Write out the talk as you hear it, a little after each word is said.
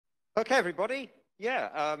Okay, everybody.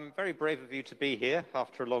 Yeah, very brave of you to be here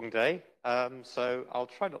after a long day. So I'll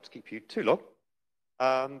try not to keep you too long,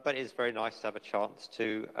 but it's very nice to have a chance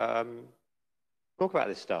to talk about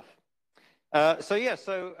this stuff. When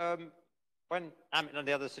Amit and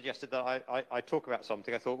the others suggested that I talk about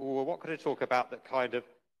something, I thought, well, what could I talk about that kind of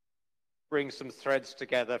brings some threads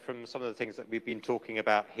together from some of the things that we've been talking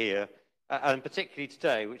about here, and particularly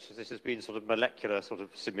today, which this has been sort of molecular sort of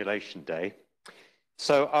simulation day.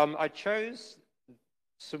 So I chose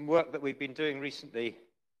some work that we've been doing recently.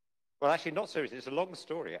 Well, actually, not so recently. It's a long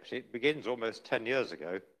story, actually. It begins almost 10 years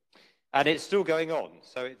ago, and it's still going on.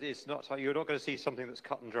 So it's not, you're not going to see something that's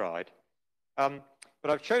cut and dried. But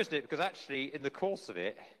I've chosen it because actually, in the course of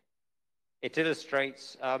it, it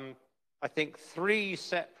illustrates, I think, 3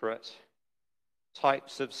 separate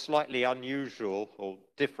types of slightly unusual or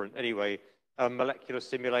different, anyway, molecular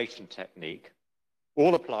simulation technique,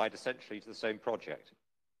 all applied essentially to the same project.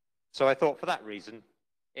 So I thought for that reason,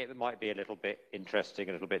 it might be a little bit interesting,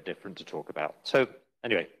 a little bit different to talk about. So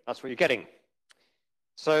anyway, that's what you're getting.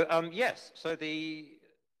 So yes, so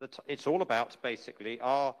it's all about basically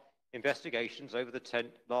our investigations over the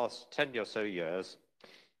last 10 or so years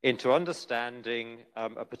into understanding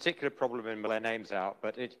a particular problem in their names out,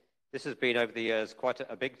 but this has been over the years quite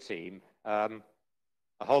a big team, a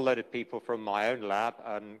whole load of people from my own lab,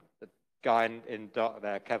 and the guy in dark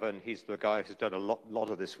there, Kevin, he's the guy who's done a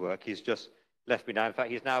lot of this work. He's just left me now. In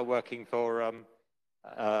fact, he's now working for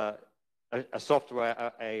a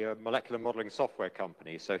molecular modeling software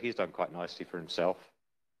company, so he's done quite nicely for himself.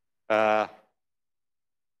 Then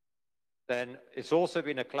it's also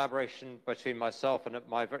been a collaboration between myself and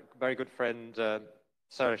my very good friend,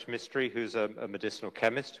 Sarish Mistry, who's a medicinal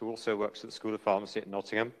chemist who also works at the School of Pharmacy at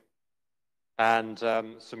Nottingham, and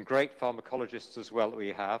some great pharmacologists as well that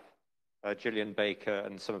we have, Gillian Baker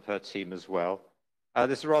and some of her team as well.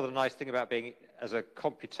 This is a rather nice thing about being, as a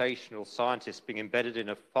computational scientist, being embedded in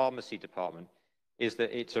a pharmacy department, is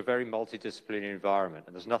that it's a very multidisciplinary environment.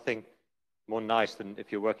 And there's nothing more nice than,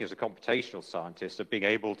 if you're working as a computational scientist, of being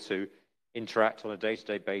able to interact on a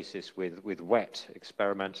day-to-day basis with wet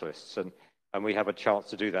experimentalists. And we have a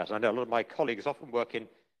chance to do that. And I know a lot of my colleagues often work in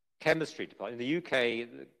chemistry department. In the UK,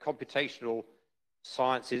 computational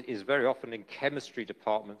science is very often in chemistry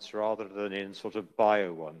departments rather than in sort of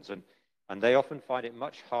bio ones. And they often find it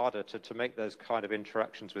much harder to make those kind of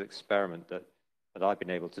interactions with experiment that I've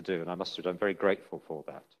been able to do. And I must admit, I'm very grateful for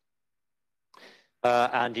that.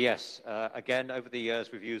 And yes, again, over the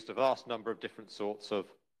years, we've used a vast number of different sorts of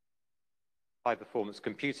high-performance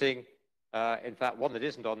computing. In fact, one that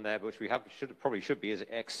isn't on there, but which we probably should be, is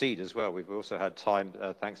Exceed as well. We've also had time,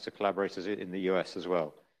 thanks to collaborators in the US as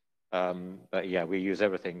well. But yeah, we use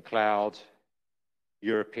everything: cloud,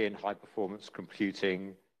 European high-performance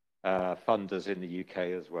computing, funders in the UK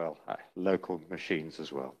as well, local machines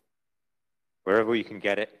as well. Wherever you can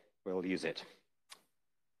get it, we'll use it.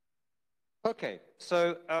 Okay,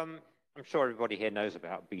 so I'm sure everybody here knows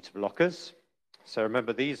about beta blockers. So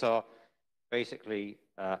remember, these are basically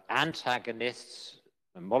antagonists,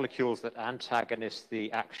 molecules that antagonize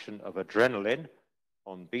the action of adrenaline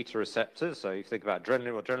on beta receptors. So if you think about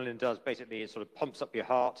adrenaline, what adrenaline does, basically, it sort of pumps up your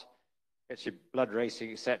heart, gets your blood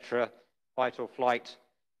racing, etc., fight or flight.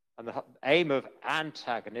 And the aim of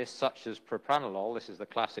antagonists, such as propranolol, this is the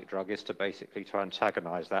classic drug, is to basically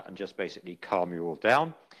antagonize that and just basically calm you all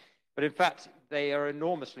down. But in fact, they are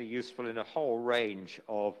enormously useful in a whole range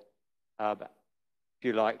of, if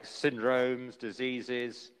you like, syndromes,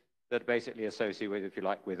 diseases that are basically associated with, if you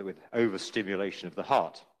like, with overstimulation of the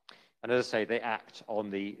heart. And as I say, they act on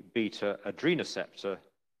the beta-adrenoceptor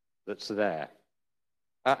that's there.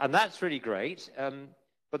 And that's really great.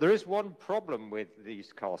 But there is one problem with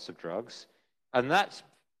these class of drugs, and that's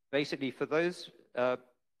basically for those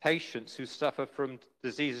patients who suffer from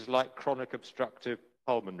diseases like chronic obstructive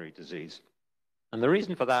pulmonary disease. And the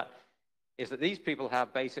reason for that is that these people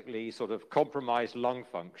have basically sort of compromised lung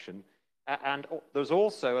function, and there's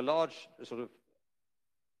also a large sort of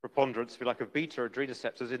preponderance, if you like, of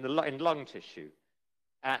beta-adrenoceptors in lung tissue.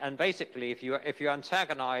 And basically, if you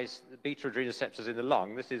antagonize the beta-adrenoceptors in the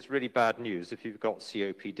lung, this is really bad news if you've got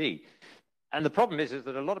COPD. And the problem is that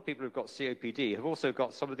a lot of people who've got COPD have also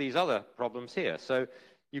got some of these other problems here. So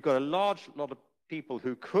you've got a large lot of people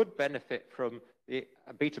who could benefit from the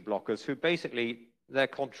beta blockers who basically they're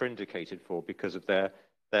contraindicated for because of their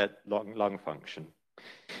lung function.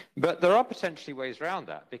 But there are potentially ways around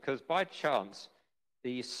that, because by chance,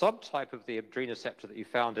 the subtype of the adrenoceptor that you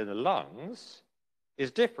found in the lungs is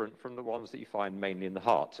different from the ones that you find mainly in the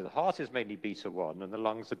heart. So the heart is mainly beta-1 and the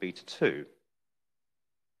lungs are beta-2.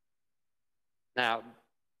 Now,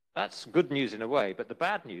 that's good news in a way, but the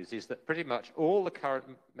bad news is that pretty much all the current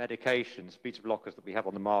medications, beta blockers that we have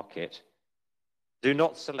on the market, do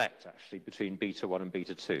not select actually between beta 1 and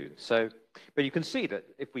beta 2. So, but you can see that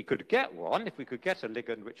if we could get one, if we could get a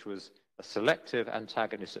ligand which was a selective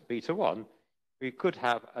antagonist at beta 1, we could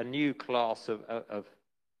have a new class of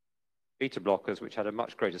beta blockers which had a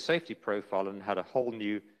much greater safety profile and had a whole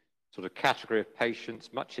new sort of category of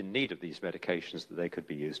patients much in need of these medications that they could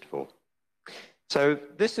be used for. So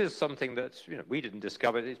this is something that we didn't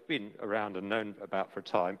discover. It's been around and known about for a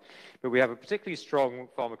time, but we have a particularly strong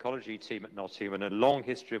pharmacology team at Nottingham and a long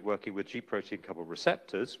history of working with G protein coupled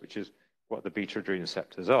receptors, which is what the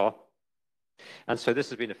beta-adrenoceptors are. And so this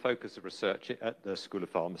has been a focus of research at the School of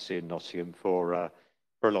Pharmacy in Nottingham for a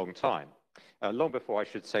long time, long before I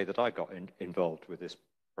should say that I got involved with this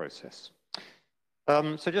process.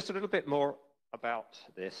 So just a little bit more about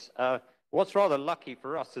this. What's rather lucky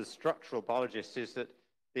for us as structural biologists is that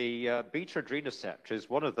the beta-adrenoceptor is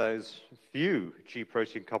one of those few G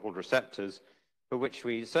protein coupled receptors for which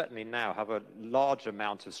we certainly now have a large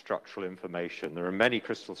amount of structural information. There are many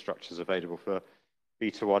crystal structures available for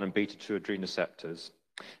beta 1 and beta 2 adrenoceptors.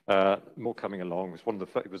 More coming along.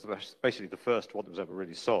 It was basically the first one that was ever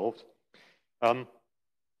really solved.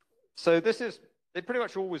 So they pretty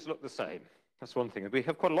much always look the same. That's one thing. We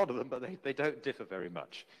have quite a lot of them, but they don't differ very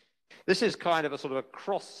much. This is kind of a sort of a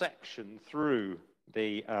cross-section through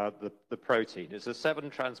the protein. It's a 7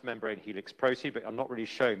 transmembrane helix protein, but I'm not really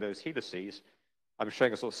showing those helices. I'm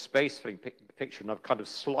showing a sort of space-filling picture, and I've kind of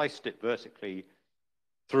sliced it vertically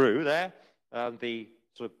through there. The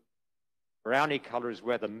sort of browny color is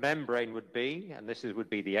where the membrane would be, and this would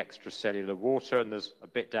be the extracellular water, and there's a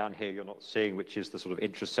bit down here you're not seeing, which is the sort of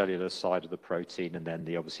intracellular side of the protein, and then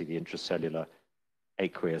obviously the intracellular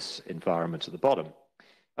aqueous environment at the bottom.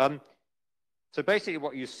 So basically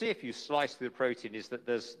what you see if you slice through the protein is that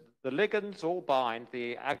there's the ligands all bind,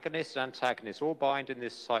 the agonists and antagonists all bind in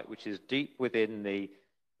this site, which is deep within the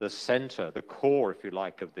center, the core, if you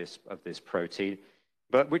like, of this protein,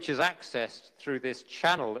 but which is accessed through this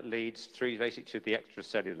channel that leads through basically to the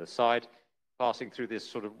extracellular side, passing through this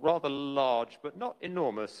sort of rather large but not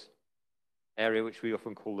enormous area, which we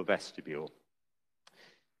often call the vestibule.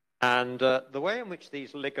 And the way in which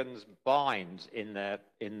these ligands bind in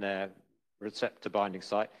their receptor binding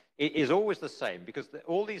site is always the same, because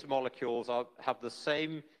all these molecules have the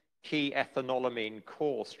same key ethanolamine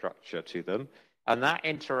core structure to them, and that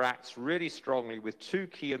interacts really strongly with 2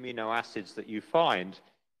 key amino acids that you find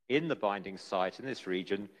in the binding site in this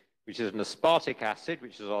region, which is an aspartic acid,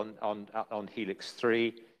 which is on helix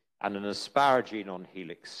 3, and an asparagine on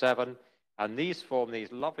helix 7. And these form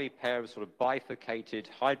these lovely pair of sort of bifurcated,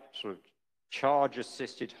 sort of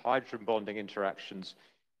charge-assisted hydrogen bonding interactions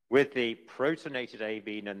with the protonated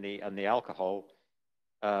amine and the alcohol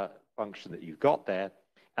function that you've got there.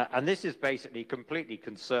 And this is basically completely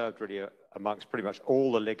conserved really amongst pretty much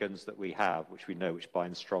all the ligands that we have, which we know which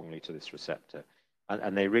bind strongly to this receptor.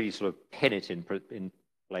 And they really sort of pin it in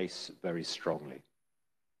place very strongly.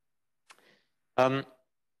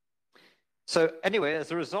 So anyway,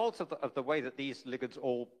 as a result of the way that these ligands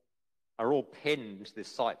are all pinned to this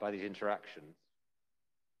site by these interactions,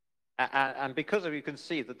 and because you can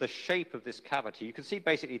see that the shape of this cavity, you can see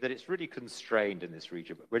basically that it's really constrained in this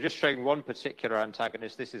region. We're just showing one particular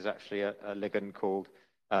antagonist. This is actually a ligand called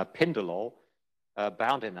pindolol,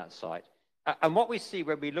 bound in that site. And what we see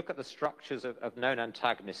when we look at the structures of known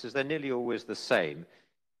antagonists is they're nearly always the same.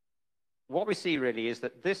 What we see really is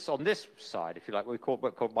that on this side, if you like, what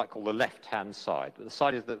we might call the left-hand side, but the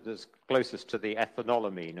side that's closest to the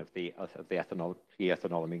ethanolamine of the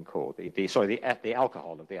ethanolamine core, the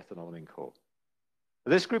alcohol of the ethanolamine core.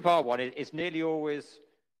 This group R1 is nearly always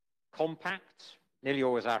compact, nearly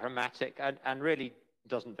always aromatic, and really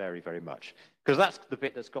doesn't vary very much, because that's the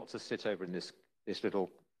bit that's got to sit over in this little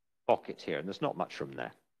pocket here, and there's not much from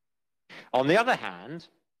there. On the other hand,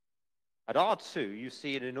 at R2, you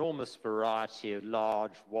see an enormous variety of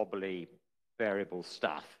large, wobbly, variable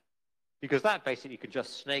stuff, because that basically can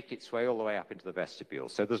just snake its way all the way up into the vestibule.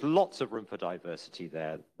 So there's lots of room for diversity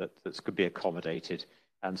there that could be accommodated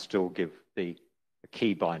and still give the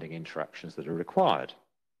key binding interactions that are required.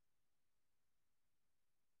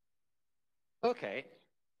 Okay,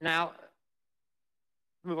 now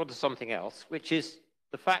move on to something else, which is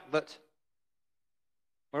the fact that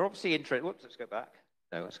we're obviously interested. Whoops, let's go back.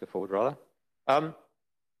 No, let's go forward rather. One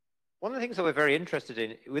of the things that we're very interested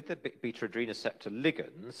in with the beta-adrenoceptor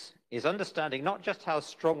ligands is understanding not just how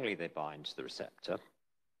strongly they bind to the receptor,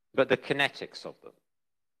 but the kinetics of them.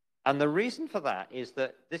 And the reason for that is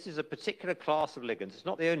that this is a particular class of ligands. It's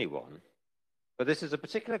not the only one, But this is a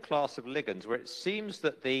particular class of ligands where it seems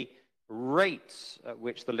that the rates at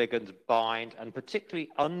which the ligands bind and particularly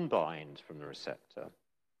unbind from the receptor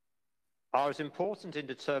are as important in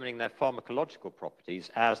determining their pharmacological properties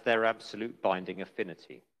as their absolute binding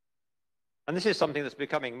affinity. And this is something that's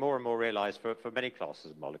becoming more and more realized for many classes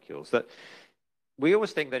of molecules, that we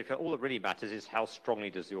always think that all that really matters is how strongly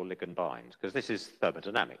does your ligand bind, because this is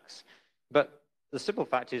thermodynamics. But the simple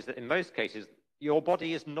fact is that in most cases, your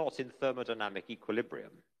body is not in thermodynamic equilibrium.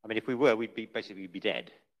 I mean, if we were, we'd be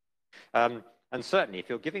dead. And certainly, if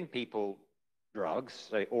you're giving people drugs,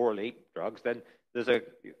 say orally drugs, then there's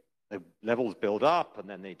the levels build up and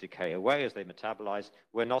then they decay away as they metabolize.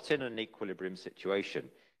 We're not in an equilibrium situation.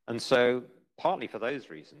 And so, partly for those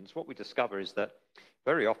reasons, what we discover is that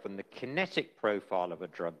very often the kinetic profile of a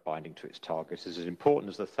drug binding to its target is as important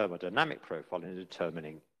as the thermodynamic profile in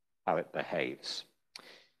determining how it behaves.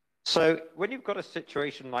 So when you've got a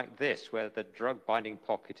situation like this, where the drug binding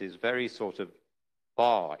pocket is very sort of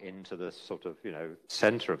far into the sort of,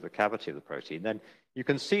 center of the cavity of the protein, then you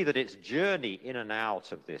can see that its journey in and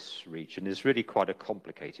out of this region is really quite a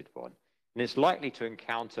complicated one. And it's likely to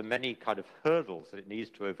encounter many kind of hurdles that it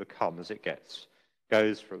needs to overcome as it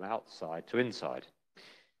goes from outside to inside.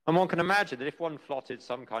 And one can imagine that if one plotted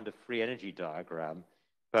some kind of free energy diagram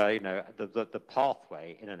for, the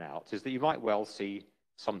pathway in and out, is that you might well see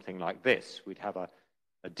something like this. We'd have a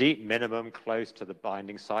deep minimum close to the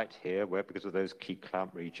binding site here, because of those key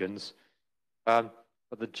clamp regions. But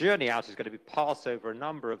the journey out is going to be pass over a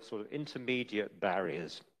number of sort of intermediate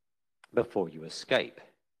barriers before you escape.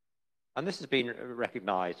 And this has been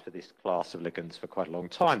recognized for this class of ligands for quite a long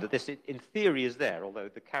time, that this in theory is there, although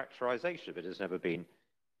the characterization of it has never been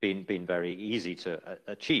very easy to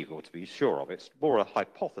achieve or to be sure of. It's more a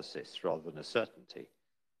hypothesis rather than a certainty.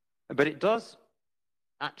 But it does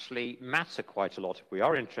actually matter quite a lot if we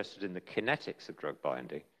are interested in the kinetics of drug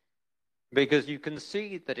binding, because you can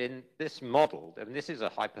see that in this model, and this is a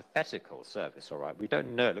hypothetical surface, all right, we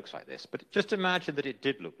don't know it looks like this, but just imagine that it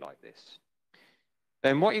did look like this.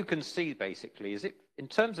 Then what you can see basically is in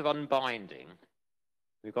terms of unbinding,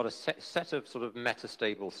 we've got a set of sort of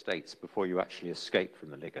metastable states before you actually escape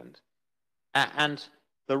from the ligand. And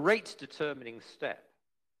the rate determining step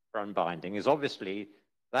for unbinding is obviously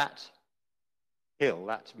that hill,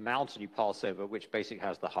 that mountain you pass over, which basically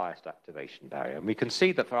has the highest activation barrier. And we can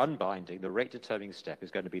see that for unbinding, the rate determining step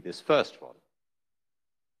is going to be this first one.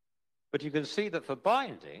 But you can see that for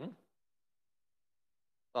binding,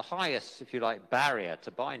 the highest, if you like, barrier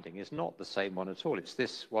to binding is not the same one at all. It's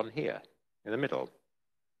this one here in the middle.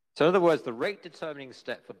 So in other words, the rate determining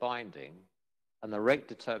step for binding and the rate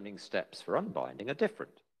determining steps for unbinding are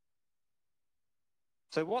different.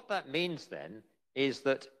 So what that means then is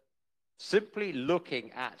that simply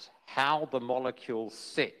looking at how the molecule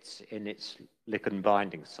sits in its ligand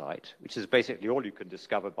binding site, which is basically all you can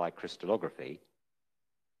discover by crystallography,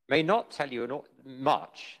 may not tell you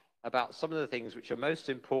much about some of the things which are most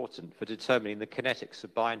important for determining the kinetics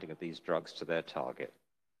of binding of these drugs to their target.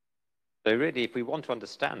 So really, if we want to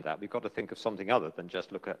understand that, we've got to think of something other than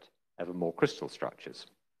just look at ever more crystal structures.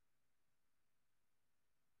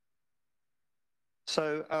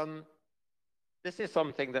 So this is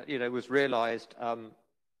something that was realized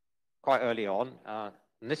quite early on. And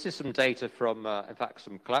this is some data from, in fact,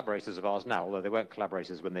 some collaborators of ours now, although they weren't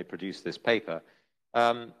collaborators when they produced this paper,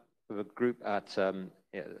 with a group at a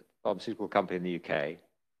pharmaceutical company in the UK.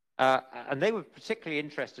 And they were particularly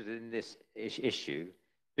interested in this issue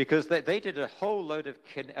because they did a whole load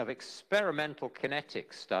of experimental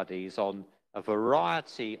kinetic studies on a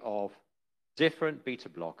variety of different beta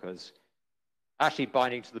blockers actually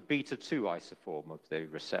binding to the beta-2 isoform of the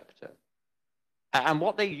receptor. And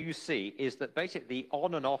what you see is that basically the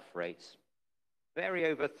on and off rates vary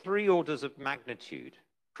over 3 orders of magnitude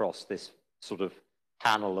across this sort of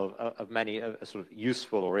panel of many sort of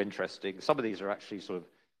useful or interesting. Some of these are actually sort of,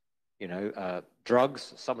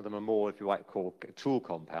 drugs. Some of them are more, if you like, called tool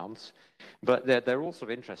compounds. But they're all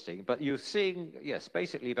sort of interesting. But you're seeing, yes,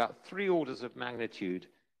 basically about 3 orders of magnitude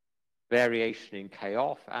variation in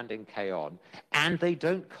K-off and in K-on. And they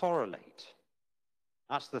don't correlate.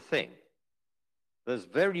 That's the thing. There's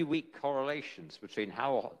very weak correlations between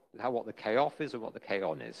what the K-off is and what the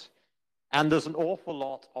K-on is. And there's an awful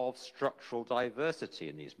lot of structural diversity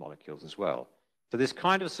in these molecules as well. So this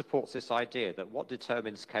kind of supports this idea that what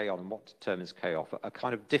determines K-on and what determines K-off are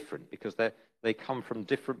kind of different because they come from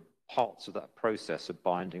different parts of that process of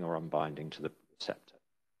binding or unbinding to the receptor.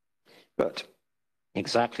 But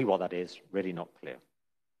exactly what that is, really not clear.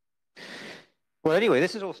 Well, anyway,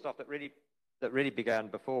 this is all stuff that really began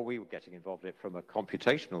before we were getting involved in it from a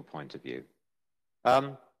computational point of view.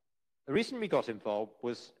 the reason we got involved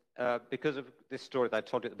was because of this story that I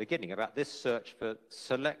told you at the beginning about this search for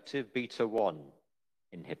selective beta-1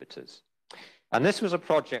 inhibitors. And this was a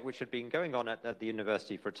project which had been going on at the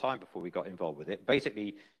university for a time before we got involved with it,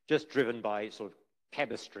 basically just driven by sort of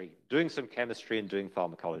chemistry, doing some chemistry and doing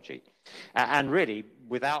pharmacology, and really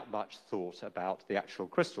without much thought about the actual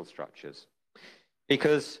crystal structures.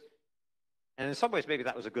 Because, and in some ways maybe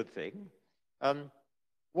that was a good thing,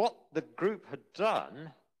 what the group had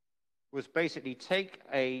done was basically take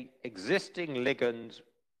an existing ligand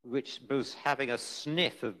which was having a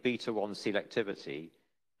sniff of beta-1 selectivity,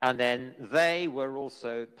 and then they were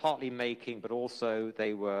also partly making, but also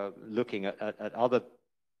they were looking at other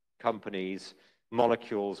companies'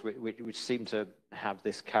 molecules which seem to have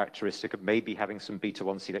this characteristic of maybe having some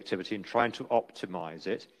beta-1 selectivity and trying to optimize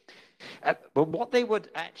it. But what they were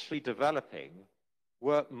actually developing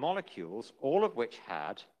were molecules, all of which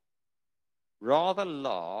had rather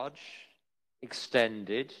large,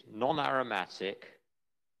 extended, non-aromatic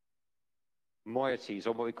moieties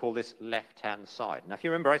on what we call this left-hand side. Now, if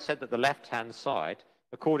you remember, I said that the left-hand side,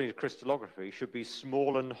 according to crystallography, should be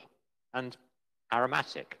small and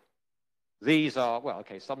aromatic. These are, well,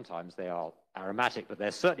 okay, sometimes they are aromatic, but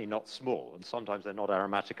they're certainly not small, and sometimes they're not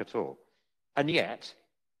aromatic at all. And yet,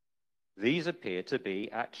 these appear to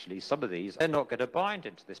be actually, some of these, they're not going to bind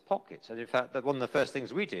into this pocket. And in fact, one of the first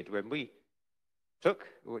things we did when we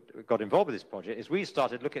got involved with this project is we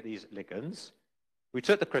started looking at these ligands. We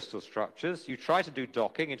took the crystal structures, you try to do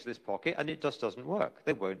docking into this pocket, and it just doesn't work.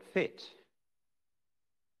 They won't fit.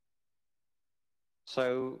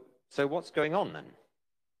 So what's going on then?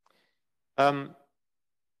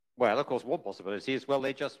 Well, of course, one possibility is, well,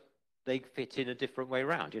 they fit in a different way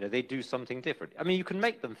around. You know, they do something different. I mean, you can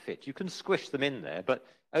make them fit. You can squish them in there, but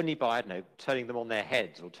only by, I don't know, turning them on their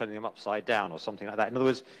heads or turning them upside down or something like that. In other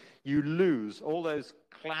words, you lose all those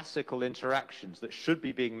classical interactions that should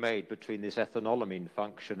be being made between this ethanolamine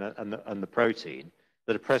function and the protein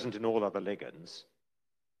that are present in all other ligands.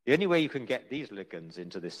 The only way you can get these ligands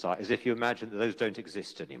into this site is if you imagine that those don't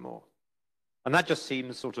exist anymore. And that just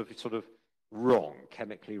seems sort of wrong,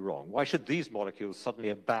 chemically wrong. Why should these molecules suddenly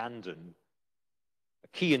abandon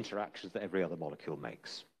key interactions that every other molecule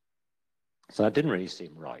makes? So that didn't really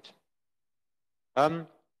seem right.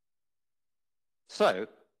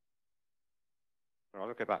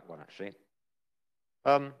 I'll go back one, actually.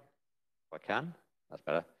 If I can, that's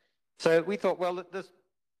better. So we thought, well,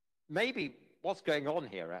 maybe what's going on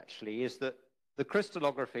here, actually, is that the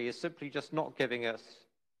crystallography is simply just not giving us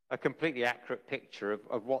a completely accurate picture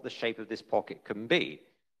of what the shape of this pocket can be.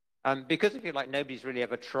 Because, if you like, nobody's really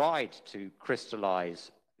ever tried to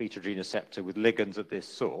crystallize beta-adrenoceptor with ligands of this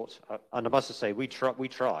sort. And I must say, we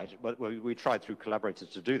tried, but we tried through collaborators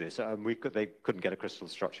to do this, and they couldn't get a crystal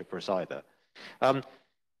structure for us either.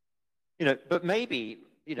 You know, but maybe,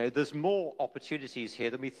 you know, there's more opportunities here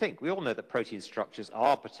than we think. We all know that protein structures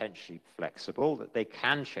are potentially flexible, that they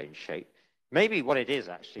can change shape. Maybe what it is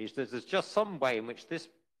actually is that there's just some way in which this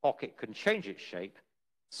pocket can change its shape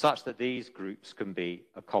such that these groups can be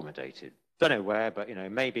accommodated. Don't know where, but, you know,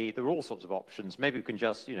 maybe there are all sorts of options. Maybe we can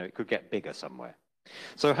just, you know, it could get bigger somewhere.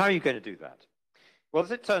 So how are you going to do that? Well,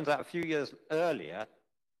 as it turns out, a few years earlier,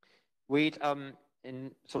 we'd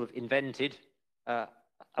invented a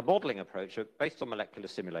modeling approach based on molecular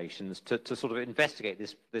simulations to sort of investigate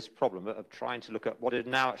this problem of trying to look at what are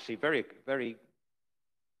now actually very, very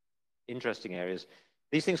interesting areas.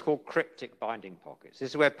 These things called cryptic binding pockets. This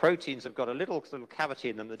is where proteins have got a little cavity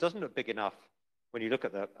in them that doesn't look big enough. When you look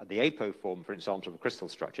at the apoform, for example, of a crystal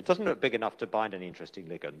structure, it doesn't look big enough to bind any interesting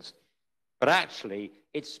ligands. But actually,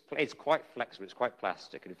 it's quite flexible, it's quite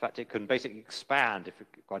plastic. And in fact, it can basically expand,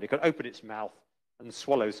 it can open its mouth and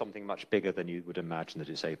swallow something much bigger than you would imagine that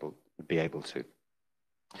it's would be able to.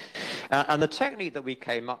 And the technique that we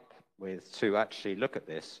came up with to actually look at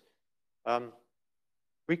this,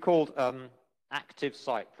 we called active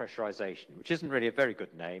site pressurization, which isn't really a very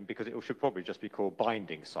good name because it should probably just be called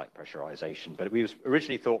binding site pressurization. But we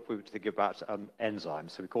originally thought we would think about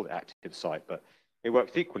enzymes, so we called it active site, but it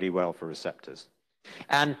works equally well for receptors.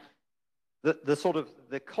 And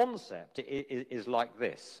the concept is like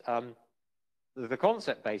this. The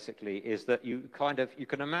concept basically is that you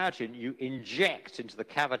can imagine you inject into the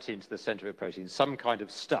cavity, into the center of a protein, some kind of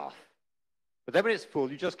stuff. But then when it's full,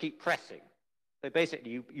 you just keep pressing. So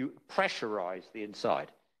basically, you pressurize the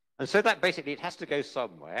inside. And so that basically, it has to go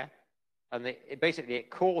somewhere. And it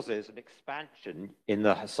causes an expansion in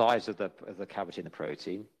the size of the cavity in the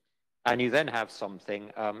protein. And you then have something,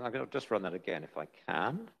 I'm going to just run that again if I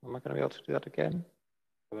can. Am I going to be able to do that again?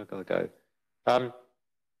 Where am I going to go?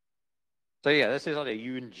 So yeah, this is idea.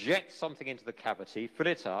 You inject something into the cavity, fill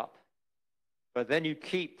it up, but then you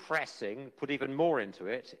keep pressing, put even more into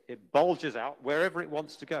it, it bulges out wherever it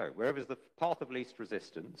wants to go, wherever is the path of least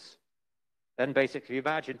resistance. Then basically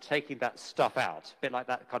imagine taking that stuff out, a bit like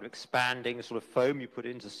that kind of expanding sort of foam you put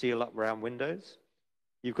in to seal up around windows.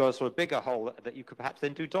 You've got a sort of bigger hole that you could perhaps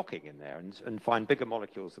then do docking in there and find bigger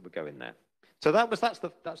molecules that would go in there. So that's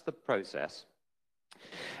the process.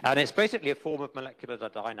 And it's basically a form of molecular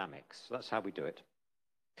dynamics. That's how we do it.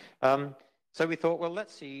 So we thought, well,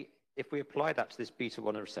 let's see if we apply that to this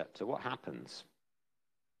beta-1 receptor, what happens?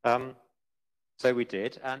 So we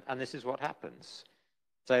did, and this is what happens.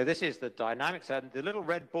 So this is the dynamics, and the little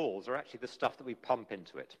red balls are actually the stuff that we pump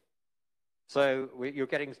into it. So you're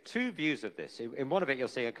getting two views of this. In one of it, you're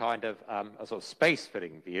seeing a kind of a sort of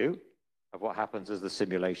space-filling view of what happens as the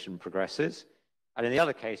simulation progresses. And in the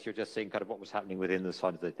other case, you're just seeing kind of what was happening within the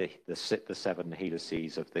side of the 7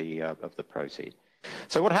 helices of the protein.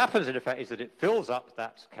 So what happens, in effect, is that it fills up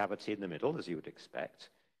that cavity in the middle, as you would expect.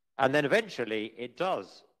 And then eventually, it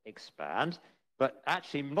does expand, but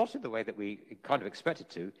actually not in the way that we kind of expect it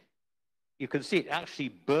to. You can see it actually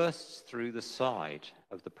bursts through the side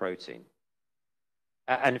of the protein.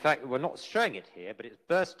 And in fact, we're not showing it here, but it's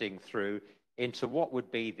bursting through into what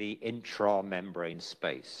would be the intramembrane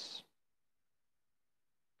space.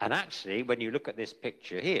 And actually, when you look at this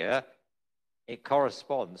picture here, it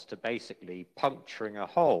corresponds to basically puncturing a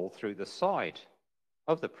hole through the side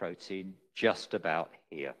of the protein just about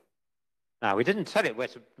here. Now, we didn't tell it where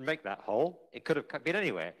to make that hole. It could have been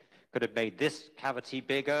anywhere. It could have made this cavity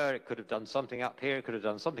bigger. It could have done something up here. It could have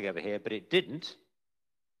done something over here, but it didn't.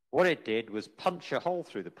 What it did was punch a hole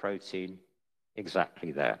through the protein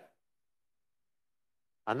exactly there.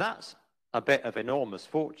 And that's a bit of enormous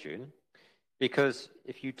fortune, because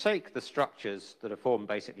if you take the structures that are formed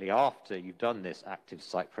basically after you've done this active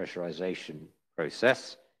site pressurization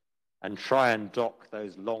process and try and dock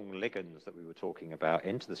those long ligands that we were talking about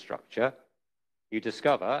into the structure, you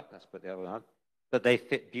discover, let's put the other one up, that they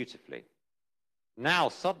fit beautifully. Now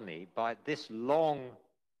suddenly, by this long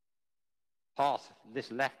part,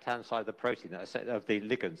 this left-hand side of the protein that I said, of the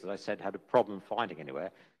ligands that I said had a problem finding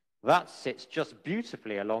anywhere, that sits just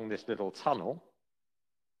beautifully along this little tunnel,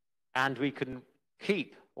 and we can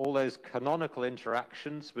keep all those canonical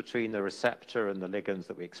interactions between the receptor and the ligands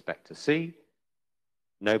that we expect to see.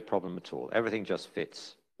 No problem at all. Everything just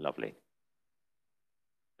fits lovely.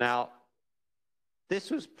 Now,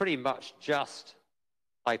 this was pretty much just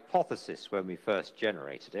hypothesis when we first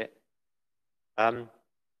generated it.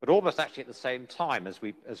 But almost actually at the same time as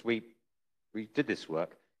we did this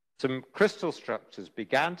work, some crystal structures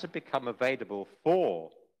began to become available for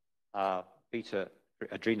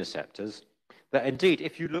beta-adrenoceptors that indeed,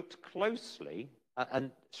 if you looked closely,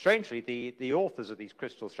 and strangely, the authors of these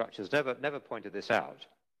crystal structures never pointed this out,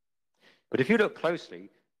 but if you look closely,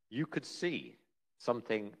 you could see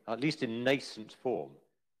something, at least in nascent form,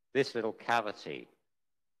 this little cavity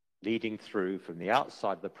leading through from the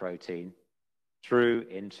outside of the protein through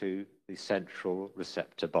into the central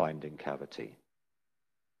receptor binding cavity.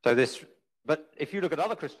 So this, but if you look at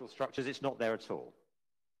other crystal structures, it's not there at all.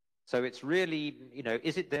 So it's really, you know,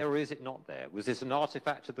 is it there or is it not there? Was this an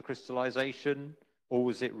artifact of the crystallization or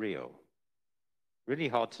was it real? Really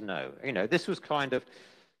hard to know. You know, this was kind of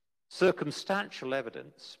circumstantial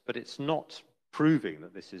evidence, but it's not proving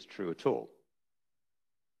that this is true at all.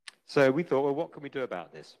 So we thought, well, what can we do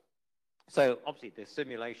about this? So obviously the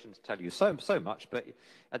simulations tell you so much, but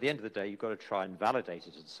at the end of the day, you've got to try and validate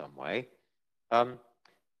it in some way.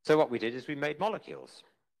 So what we did is we made molecules.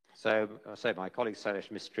 So my colleague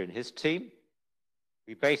Sailesh Mistry and his team,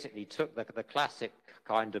 we basically took the classic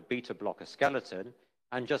kind of beta blocker skeleton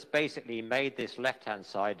and just basically made this left-hand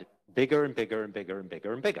side bigger and bigger and bigger and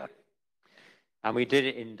bigger and bigger. And we did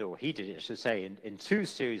it or he did it, I should say, in 2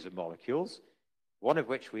 series of molecules, one of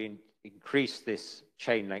which we increased this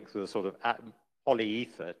chain length with a sort of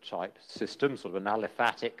polyether type system, sort of an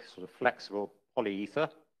aliphatic, sort of flexible polyether.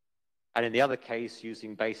 And in the other case,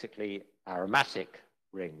 using basically aromatic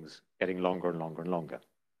rings, getting longer and longer and longer.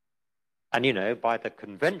 And, you know, by the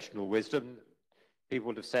conventional wisdom, people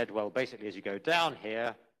would have said, well, basically, as you go down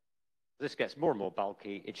here, this gets more and more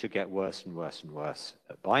bulky, it should get worse and worse and worse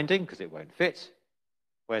at binding because it won't fit.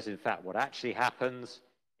 Whereas, in fact, what actually happens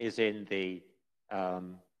is in the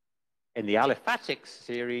aliphatic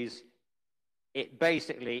series,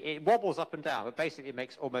 it wobbles up and down, but basically it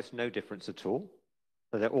makes almost no difference at all.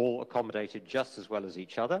 So they're all accommodated just as well as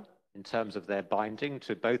each other in terms of their binding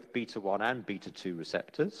to both beta-1 and beta-2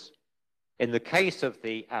 receptors. In the case of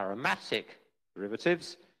the aromatic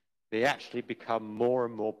derivatives, they actually become more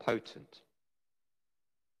and more potent.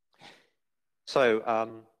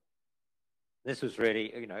 So this was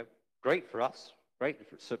really, you know, great for us, great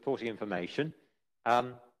for supporting information.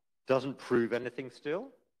 Doesn't prove anything still,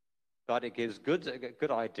 but it gives a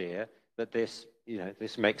good idea that this,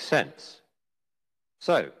 this makes sense.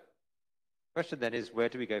 So, the question then is, where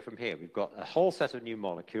do we go from here? We've got a whole set of new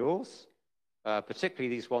molecules, particularly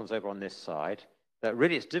these ones over on this side, that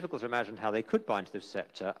really it's difficult to imagine how they could bind to the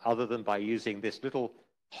receptor other than by using this little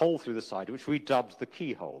hole through the side, which we dubbed the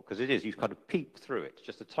keyhole, because it is, you kind of peep through it,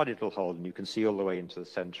 just a tiny little hole, and you can see all the way into the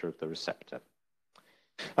center of the receptor.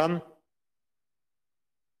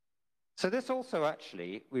 So this also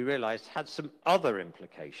actually, we realized, had some other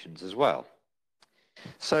implications as well.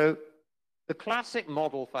 So the classic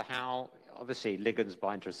model for how, obviously, ligands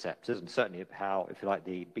bind to receptors, and certainly how, if you like,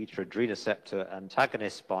 the beta-adrenoceptor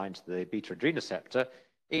antagonists bind to the beta-adrenoceptor,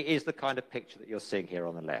 is the kind of picture that you're seeing here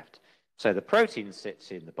on the left. So the protein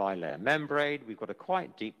sits in the bilayer membrane. We've got a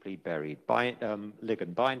quite deeply buried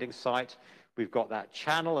ligand binding site. We've got that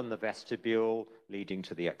channel and the vestibule leading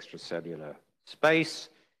to the extracellular space.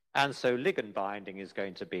 And so ligand binding is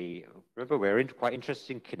going to be, remember, we're quite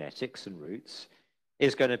interested in kinetics and routes,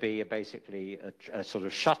 is going to be basically a sort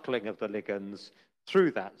of shuttling of the ligands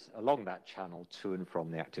through that, along that channel to and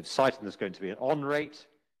from the active site. And there's going to be an on rate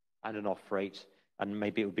and an off rate. And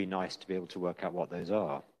maybe it would be nice to be able to work out what those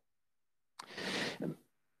are.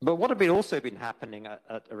 But what had also been happening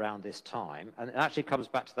around this time, and it actually comes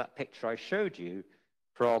back to that picture I showed you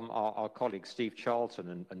from our colleague Steve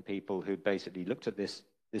Charlton and people who basically looked at this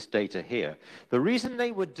data here. The reason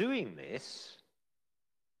they were doing this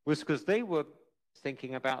was because they were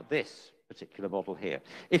thinking about this particular model here.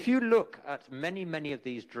 If you look at many of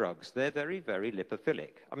these drugs, they're very, very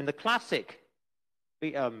lipophilic. I mean, the classic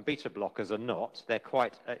beta blockers are not. They're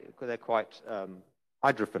quite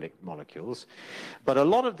hydrophilic molecules. But a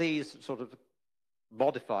lot of these sort of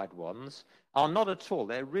modified ones are not at all.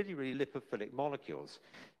 They're really, really lipophilic molecules.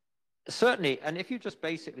 Certainly, and if you just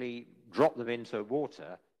basically drop them into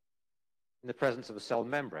water in the presence of a cell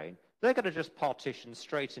membrane, they're going to just partition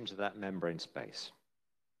straight into that membrane space.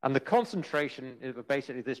 And the concentration of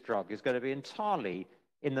basically this drug is going to be entirely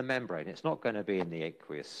in the membrane. It's not going to be in the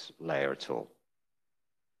aqueous layer at all.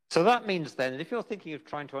 So that means then, if you're thinking of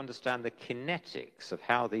trying to understand the kinetics of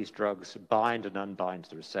how these drugs bind and unbind to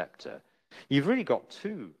the receptor, you've really got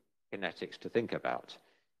two kinetics to think about.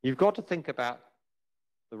 You've got to think about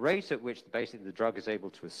the rate at which basically the drug is able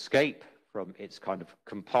to escape from its kind of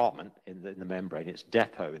compartment in the membrane, its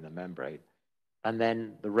depot in the membrane, and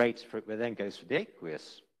then the rate for it then goes from the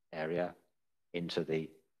aqueous area into the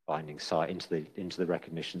binding site, into the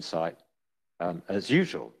recognition site, as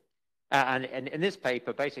usual. And in this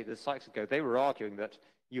paper, basically, the Sykes-Picot, they were arguing that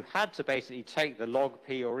you had to basically take the log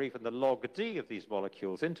P or even the log D of these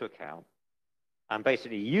molecules into account and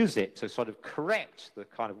basically use it to sort of correct the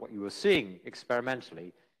kind of what you were seeing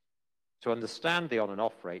experimentally to understand the on and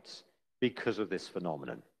off rates because of this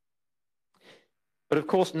phenomenon. But of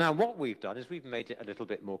course, now what we've done is we've made it a little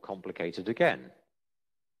bit more complicated again,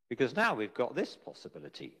 because now we've got this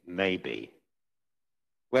possibility, maybe,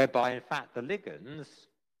 whereby in fact the ligands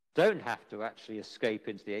don't have to actually escape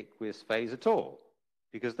into the aqueous phase at all,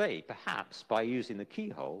 because they, perhaps by using the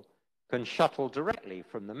keyhole, can shuttle directly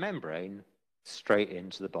from the membrane straight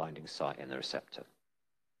into the binding site in the receptor.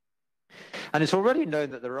 And it's already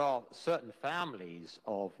known that there are certain families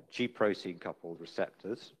of G-protein coupled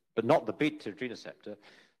receptors, but not the beta-adrenoceptor,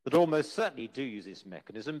 that almost certainly do use this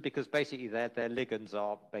mechanism because basically their ligands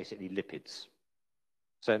are basically lipids.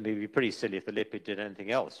 So it would be pretty silly if the lipid did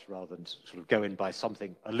anything else rather than sort of go in by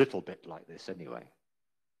something a little bit like this anyway.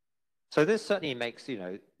 So this certainly makes,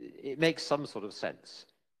 it makes some sort of sense.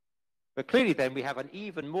 But clearly then we have an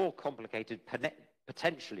even more complicated,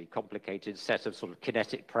 potentially complicated set of sort of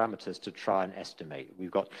kinetic parameters to try and estimate.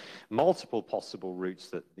 We've got multiple possible routes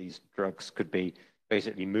that these drugs could be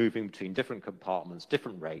basically moving between different compartments,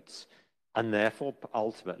 different rates, and therefore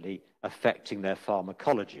ultimately affecting their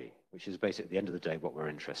pharmacology, which is basically at the end of the day what we're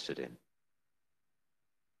interested in.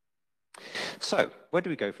 So where do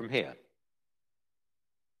we go from here?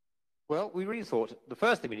 Well, we really thought the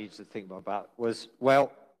first thing we needed to think about was,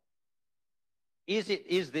 well,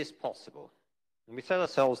 is this possible? And we set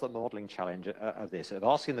ourselves the modeling challenge of this, of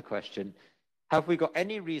asking the question, have we got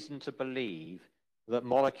any reason to believe that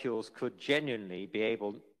molecules could genuinely be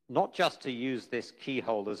able not just to use this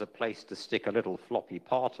keyhole as a place to stick a little floppy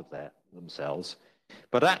part of themselves,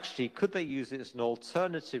 but actually could they use it as an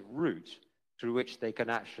alternative route through which they can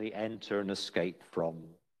actually enter and escape from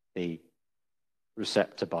the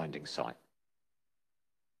receptor binding site?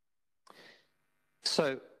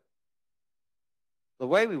 So the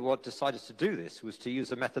way we decided to do this was to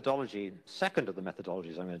use a methodology, second of the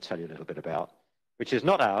methodologies I'm going to tell you a little bit about, which is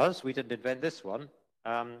not ours. We didn't invent this one.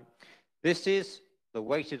 This is the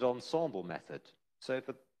weighted ensemble method. So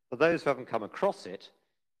for those who haven't come across it,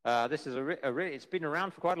 this is it's been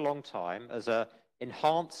around for quite a long time as an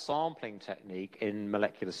enhanced sampling technique in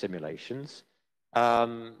molecular simulations.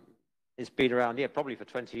 It's been around, yeah, probably for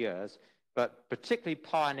 20 years, but particularly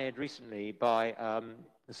pioneered recently by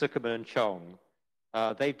Zuckerman and Chong.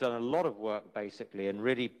 They've done a lot of work basically and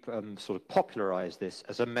really sort of popularized this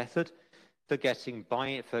as a method for getting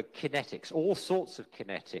for kinetics, all sorts of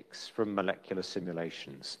kinetics from molecular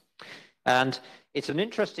simulations. And it's an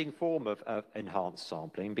interesting form of enhanced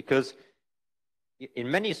sampling because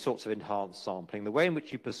in many sorts of enhanced sampling, the way in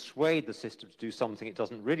which you persuade the system to do something it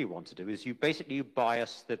doesn't really want to do is you basically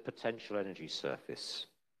bias the potential energy surface.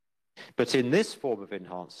 But in this form of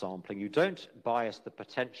enhanced sampling, you don't bias the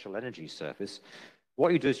potential energy surface.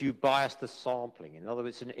 What you do is you bias the sampling. In other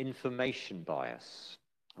words, it's an information bias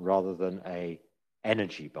rather than a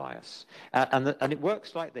energy bias. And it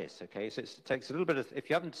works like this, okay? So it takes a little bit of, if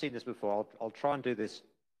you haven't seen this before, I'll try and do this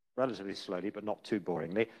relatively slowly, but not too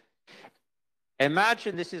boringly.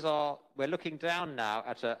 Imagine this is we're looking down now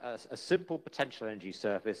at a simple potential energy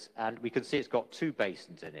surface, and we can see it's got two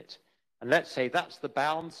basins in it. And let's say that's the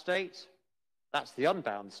bound state, that's the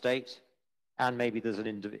unbound state, and maybe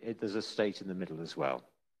there's a state in the middle as well.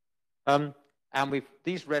 And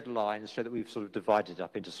these red lines show that we've sort of divided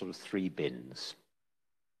up into sort of 3 bins.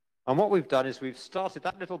 And what we've done is we've started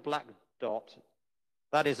that little black dot.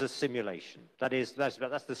 That is a simulation. That's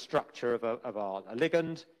the structure of a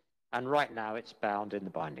ligand. And right now it's bound in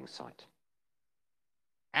the binding site.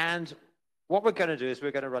 And what we're going to do is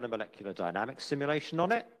we're going to run a molecular dynamics simulation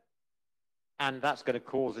on it. And that's going to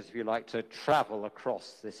cause it, if you like, to travel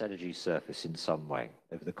across this energy surface in some way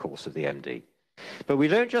over the course of the MD. But we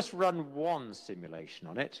don't just run one simulation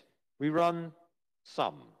on it. We run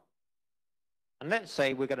some. And let's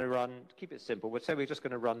say we're going to run, to keep it simple, we'd say we're just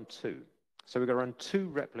going to run 2. So we're going to run 2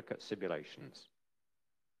 replicate simulations.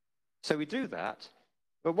 So we do that,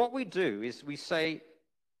 but what we do is we say,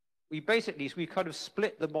 we kind of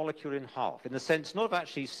split the molecule in half, in the sense not of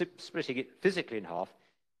actually splitting it physically in half,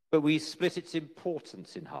 but we split its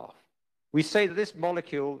importance in half. We say that this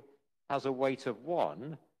molecule has a weight of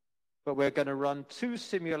 1, but we're going to run 2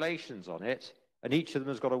 simulations on it, and each of them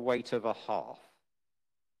has got a weight of 1/2.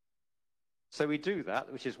 So we do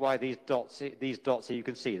that, which is why these dots here, you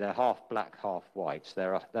can see they're half black, half white.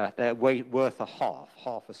 They're worth 1/2,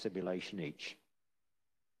 half a simulation each.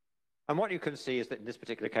 And what you can see is that in this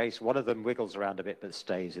particular case, one of them wiggles around a bit but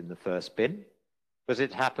stays in the first bin. But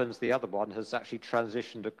it happens the other one has actually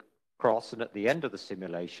transitioned across, and at the end of the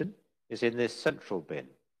simulation is in this central bin.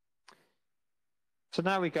 So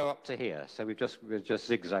now we go up to here. So we're just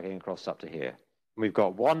zigzagging across up to here. We've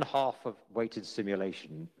got 1/2 of weighted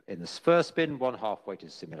simulation in this first bin, 1/2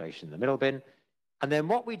 weighted simulation in the middle bin. And then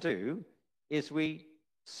what we do is we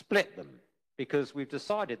split them because we've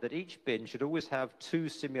decided that each bin should always have 2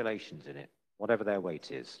 simulations in it, whatever their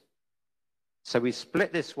weight is. So we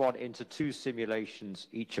split this one into 2 simulations,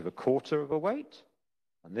 each of 1/4 of a weight,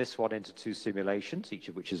 and this one into 2 simulations, each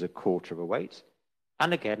of which is 1/4 of a weight.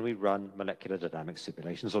 And again, we run molecular dynamics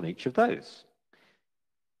simulations on each of those.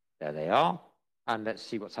 There they are. And let's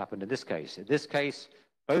see what's happened in this case. In this case,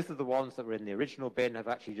 both of the ones that were in the original bin have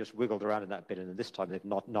actually just wiggled around in that bin, and this time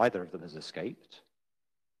neither of them has escaped.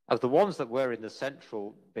 Of the ones that were in the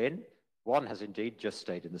central bin, one has indeed just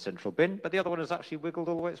stayed in the central bin, but the other one has actually wiggled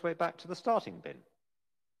all its way back to the starting bin.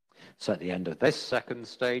 So at the end of this second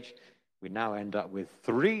stage, we now end up with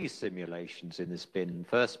 3 simulations in this bin,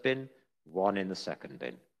 first bin, 1 in the second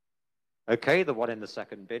bin. Okay, the one in the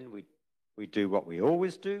second bin, we do what we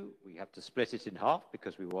always do. We have to split it in half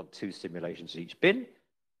because we want 2 simulations each bin.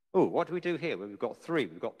 Oh, what do we do here? Well, we've got 3,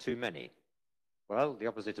 we've got too many. Well, the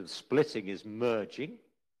opposite of splitting is merging.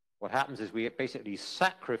 What happens is we basically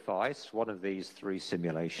sacrifice one of these 3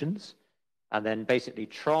 simulations and then basically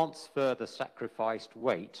transfer the sacrificed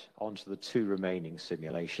weight onto the 2 remaining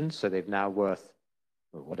simulations. So they've now worth,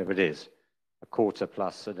 well, whatever it is, 1/4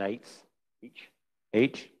 plus 1/8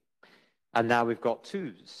 each. And now we've got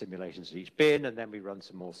 2 simulations in each bin, and then we run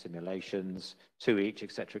some more simulations, 2 each,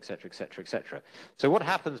 et cetera, et cetera, et cetera, et cetera. So what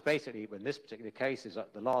happens basically when this particular case is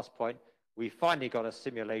at the last point, we finally got a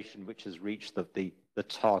simulation which has reached the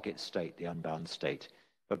target state, the unbound state.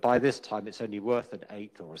 But by this time, it's only worth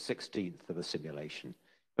 1/8 or 1/16 of a simulation.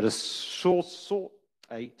 But a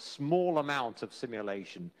small amount of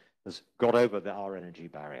simulation has got over our energy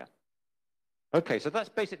barrier. Okay, so that's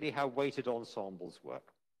basically how weighted ensembles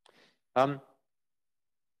work. So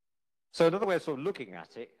another way of sort of looking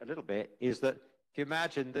at it a little bit is that if you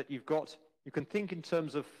imagine that you can think in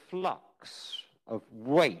terms of flux of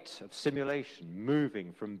weight, of simulation,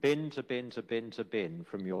 moving from bin to bin to bin to bin,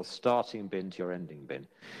 from your starting bin to your ending bin.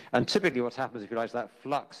 And typically what happens, if you like, is that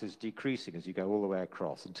flux is decreasing as you go all the way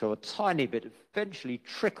across until a tiny bit eventually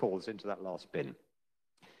trickles into that last bin.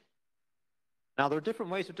 Now, there are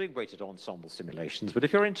different ways of doing weighted ensemble simulations, but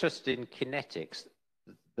if you're interested in kinetics,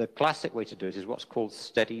 the classic way to do it is what's called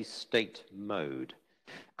steady state mode.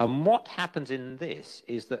 And what happens in this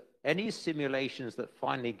is that any simulations that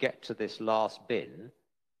finally get to this last bin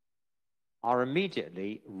are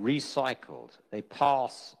immediately recycled. They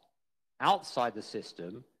pass outside the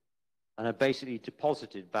system and are basically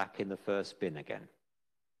deposited back in the first bin again.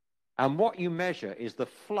 And what you measure is the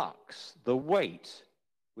flux, the weight,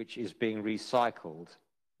 which is being recycled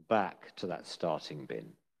back to that starting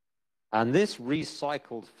bin. And this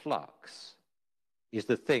recycled flux is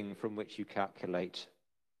the thing from which you calculate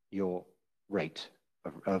your rate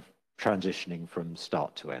of transitioning from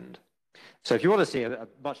start to end. So if you want to see a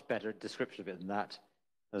much better description of it than that,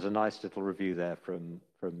 there's a nice little review there from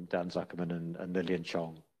Dan Zuckerman and Lilian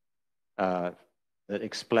Chong that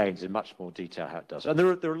explains in much more detail how it does. And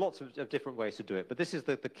there are lots of different ways to do it, but this is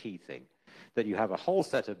the key thing, that you have a whole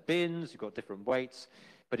set of bins, you've got different weights,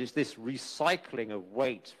 but it's this recycling of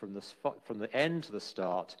weight from the end to the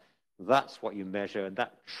start. That's what you measure, and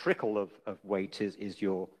that trickle of weight is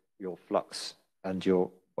your flux and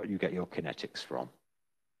what you get your kinetics from.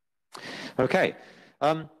 Okay.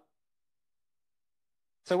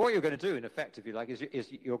 So what you're going to do, in effect, if you like, is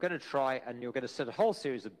you're going to try and you're going to set a whole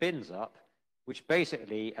series of bins up, which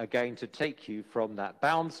basically are going to take you from that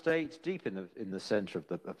bound state deep in the center of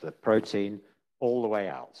the protein all the way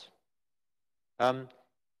out.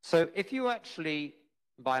 So if you actually,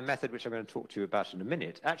 by a method which I'm going to talk to you about in a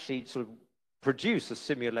minute, actually sort of produce a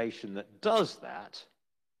simulation that does that,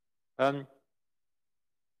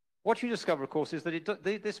 what you discover, of course, is that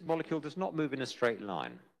this molecule does not move in a straight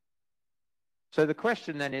line. So the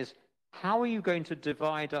question then is, how are you going to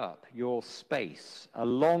divide up your space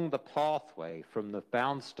along the pathway from the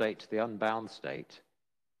bound state to the unbound state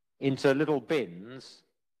into little bins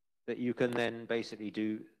that you can then basically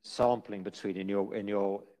do sampling between in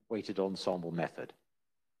your weighted ensemble method?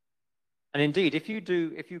 And indeed, if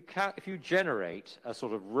you generate a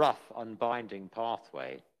sort of rough unbinding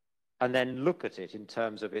pathway and then look at it in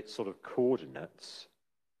terms of its sort of coordinates,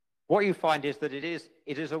 what you find is that it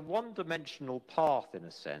is a one-dimensional path in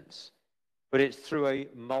a sense, but it's through a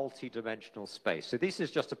multi-dimensional space. So this is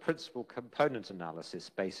just a principal component analysis,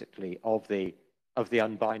 basically, of the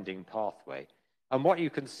unbinding pathway. And what you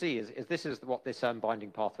can see is this is what this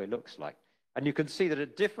unbinding pathway looks like. And you can see that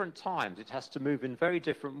at different times, it has to move in very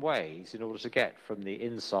different ways in order to get from the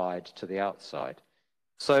inside to the outside.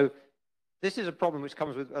 So this is a problem which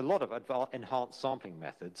comes with a lot of enhanced sampling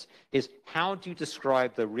methods, is how do you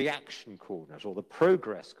describe the reaction coordinate or the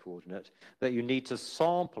progress coordinate that you need to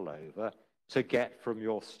sample over to get from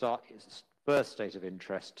your first state of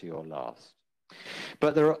interest to your last?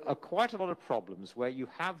 But there are quite a lot of problems where you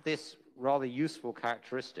have this rather useful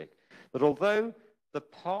characteristic that although the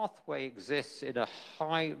pathway exists in a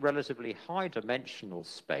relatively high dimensional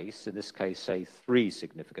space, in this case, say 3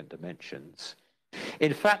 significant dimensions,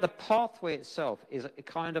 in fact, the pathway itself is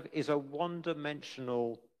a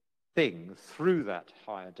one-dimensional thing through that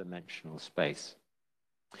higher dimensional space.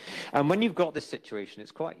 And when you've got this situation,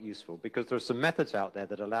 it's quite useful because there are some methods out there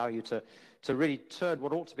that allow you to really turn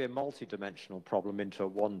what ought to be a multi-dimensional problem into a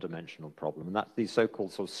one-dimensional problem, and that's these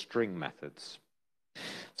so-called sort of string methods.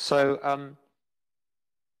 So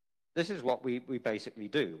this is what we basically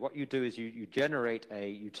do. What you do is you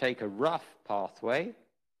take a rough pathway,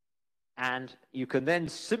 and you can then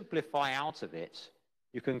simplify out of it.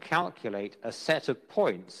 You can calculate a set of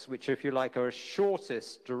points, which, if you like, are a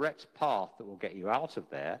shortest direct path that will get you out of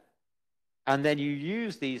there. And then you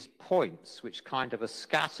use these points, which kind of are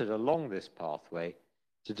scattered along this pathway,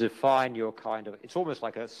 to define your it's almost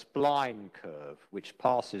like a spline curve, which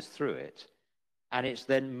passes through it. And it's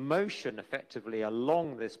then motion effectively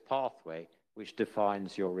along this pathway, which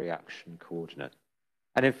defines your reaction coordinate.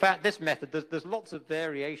 And in fact, this method, there's lots of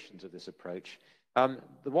variations of this approach. The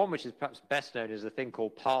one which is perhaps best known is a thing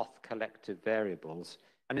called path collective variables.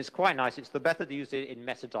 And it's quite nice. It's the method used in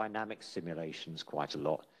metadynamic simulations quite a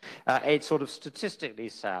lot. It's sort of statistically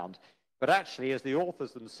sound, but actually, as the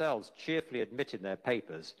authors themselves cheerfully admit in their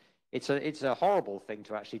papers, it's a horrible thing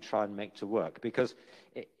to actually try and make to work, because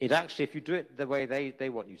it actually, if you do it the way they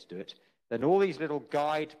want you to do it, then all these little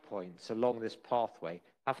guide points along this pathway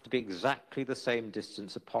have to be exactly the same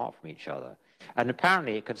distance apart from each other. And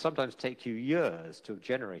apparently it can sometimes take you years to have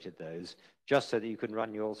generated those just so that you can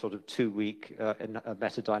run your sort of 2-week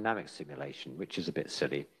metadynamic simulation, which is a bit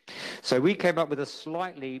silly. So we came up with a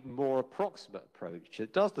slightly more approximate approach.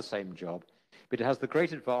 It does the same job, but it has the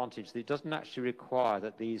great advantage that it doesn't actually require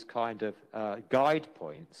that these kind of guide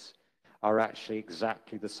points are actually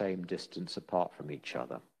exactly the same distance apart from each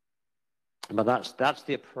other. But that's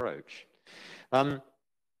the approach.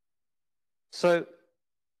 So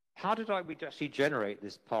how did we actually generate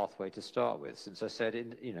this pathway to start with? Since I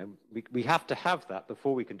said, we have to have that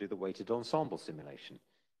before we can do the weighted ensemble simulation.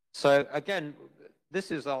 So again,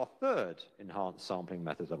 this is our third enhanced sampling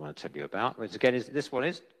method I want to tell you about, which again, this one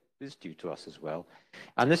is due to us as well.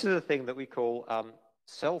 And this is a thing that we call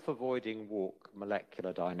self-avoiding walk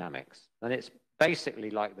molecular dynamics. And it's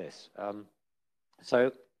basically like this.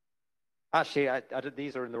 So actually,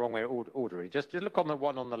 these are in the wrong way order. Just look on the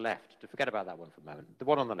one on the left. Forget about that one for a moment. The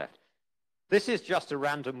one on the left. This is just a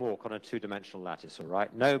random walk on a 2-dimensional lattice, all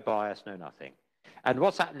right? No bias, no nothing. And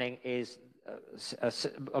what's happening is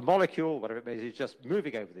a molecule, whatever it is just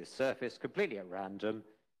moving over this surface completely at random.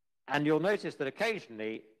 And you'll notice that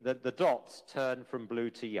occasionally the dots turn from blue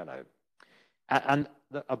to yellow. And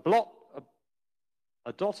a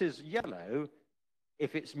dot is yellow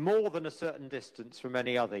if it's more than a certain distance from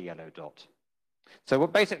any other yellow dot. So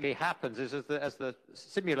what basically happens is as the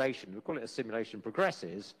simulation, we call it a simulation,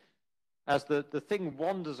 progresses, as the thing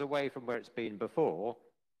wanders away from where it's been before,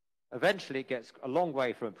 eventually it gets a long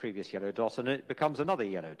way from a previous yellow dot and it becomes another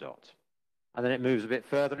yellow dot. And then it moves a bit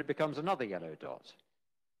further and it becomes another yellow dot.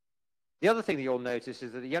 The other thing that you'll notice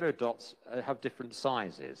is that the yellow dots have different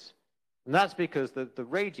sizes. And that's because the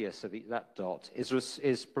radius of that dot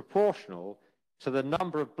is proportional to the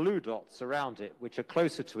number of blue dots around it, which are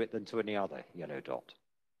closer to it than to any other yellow dot.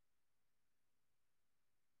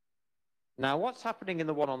 Now, what's happening in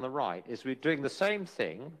the one on the right is we're doing the same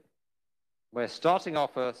thing. We're starting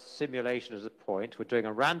off a simulation as a point. We're doing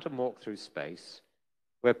a random walk through space.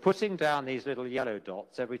 We're putting down these little yellow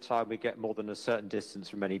dots every time we get more than a certain distance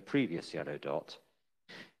from any previous yellow dot.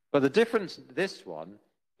 But the difference in this one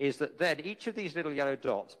is that then each of these little yellow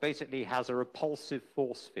dots basically has a repulsive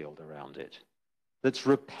force field around it that's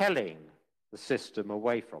repelling the system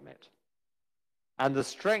away from it. And the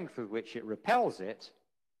strength with which it repels it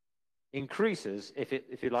increases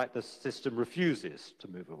if you like, the system refuses to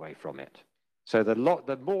move away from it. So the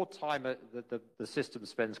more time the system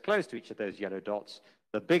spends close to each of those yellow dots,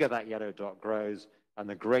 the bigger that yellow dot grows and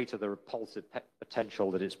the greater the repulsive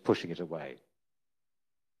potential that it's pushing it away.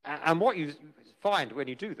 And what you find when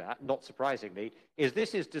you do that, not surprisingly, is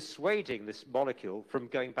this is dissuading this molecule from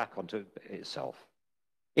going back onto itself.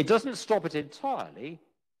 It doesn't stop it entirely,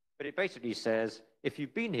 but it basically says, if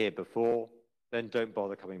you've been here before, then don't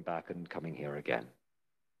bother coming back and coming here again.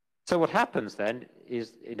 So what happens then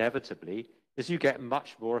is inevitably is you get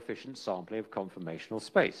much more efficient sampling of conformational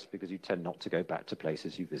space because you tend not to go back to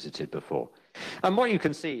places you visited before. And what you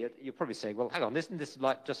can see, you're probably saying, well, hang on, isn't this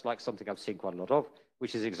just like something I've seen quite a lot of,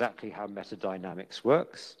 which is exactly how metadynamics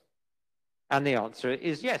works? And the answer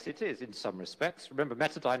is yes, it is in some respects. Remember,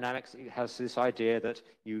 metadynamics has this idea that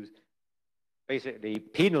you basically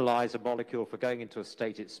penalize a molecule for going into a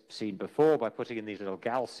state it's seen before by putting in these little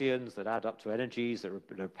Gaussians that add up to energies that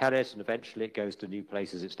repel it, and eventually it goes to new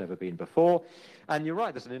places it's never been before. And you're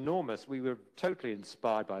right, there's an enormous, we were totally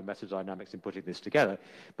inspired by metadynamics in putting this together,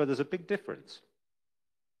 but there's a big difference.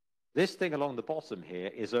 This thing along the bottom here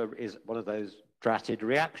is one of those dratted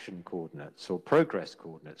reaction coordinates or progress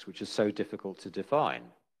coordinates, which is so difficult to define.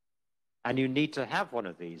 And you need to have one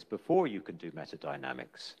of these before you can do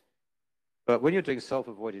metadynamics. But when you're doing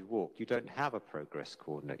self-avoided walk, you don't have a progress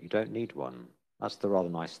coordinate. You don't need one. That's the rather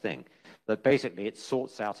nice thing. That basically it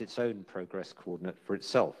sorts out its own progress coordinate for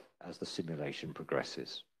itself as the simulation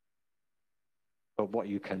progresses. But what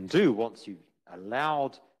you can do once you've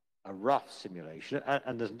allowed a rough simulation,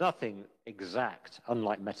 and there's nothing exact,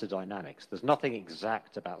 unlike metadynamics, there's nothing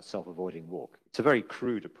exact about self-avoiding walk. It's a very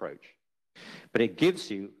crude approach. But it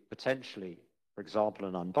gives you potentially, for example,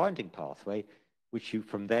 an unbinding pathway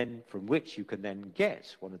from which you can then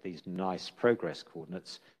get one of these nice progress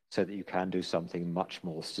coordinates so that you can do something much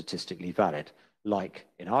more statistically valid, like,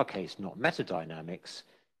 in our case, not metadynamics,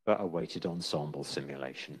 but a weighted ensemble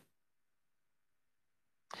simulation.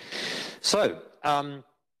 So,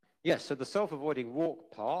 yes, so the self-avoiding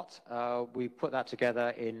walk part, we put that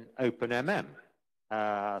together in OpenMM.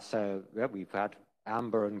 So yeah, we've had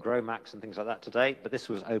Amber and GROMACS and things like that today, but this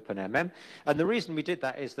was OpenMM. And the reason we did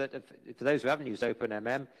that is that, for those who haven't used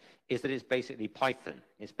OpenMM, is that it's basically Python.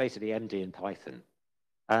 It's basically MD in Python.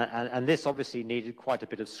 And this obviously needed quite a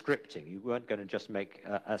bit of scripting. You weren't going to just make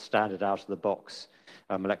a standard out-of-the-box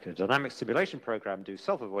molecular dynamics simulation program do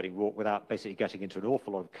self-avoiding walk without basically getting into an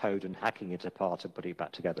awful lot of code and hacking it apart and putting it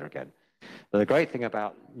back together again. But the great thing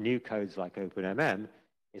about new codes like OpenMM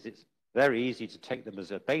is it's very easy to take them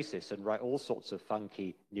as a basis and write all sorts of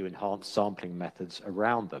funky new enhanced sampling methods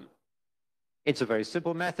around them. It's a very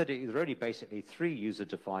simple method. There are only basically 3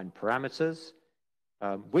 user-defined parameters.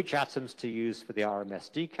 Which atoms to use for the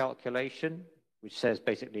RMSD calculation, which says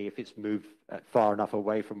basically if it's moved far enough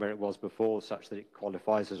away from where it was before such that it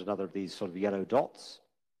qualifies as another of these sort of yellow dots.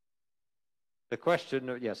 The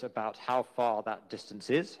question, yes, about how far that distance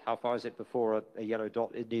is, how far is it before a yellow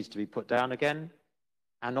dot, it needs to be put down again.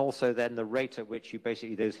 And also then the rate at which you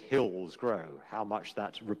basically, those hills grow, how much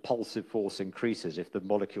that repulsive force increases if the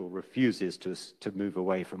molecule refuses to move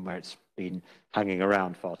away from where it's been hanging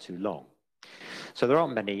around far too long. So there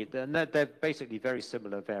aren't many, and they're basically very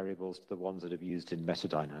similar variables to the ones that are used in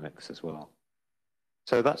metadynamics as well.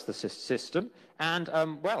 So that's the system, and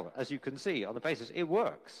well, as you can see, on the basis, it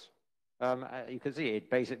works. You can see it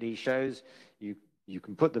basically shows you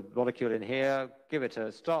can put the molecule in here, give it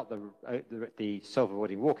a start the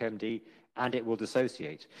self-avoiding walk MD, and it will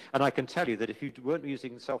dissociate. And I can tell you that if you weren't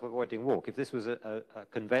using self-avoiding walk, if this was a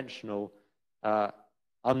conventional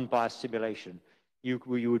unbiased simulation, you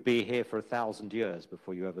would be here for 1,000 years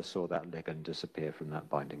before you ever saw that ligand disappear from that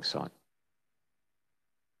binding site.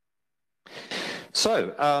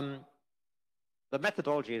 So the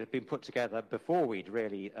methodology had been put together before we'd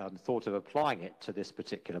really thought of applying it to this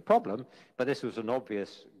particular problem, but this was an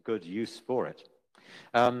obvious good use for it.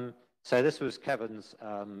 So this was Kevin's,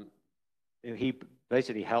 he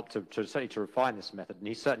basically helped to refine this method, and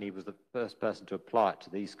he certainly was the first person to apply it to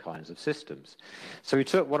these kinds of systems. So we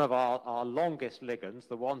took one of our longest ligands,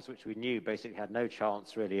 the ones which we knew basically had no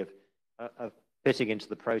chance really of fitting into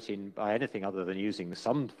the protein by anything other than using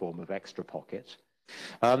some form of extra pocket.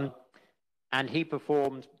 And he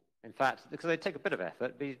performed, in fact, because they take a bit of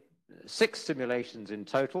effort, 6 simulations in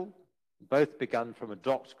total, both begun from a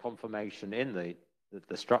docked conformation in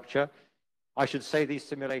the structure. I should say these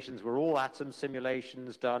simulations were all atom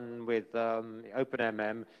simulations done with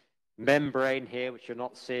OpenMM, membrane here, which you're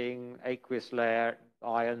not seeing, aqueous layer,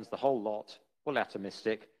 ions, the whole lot, full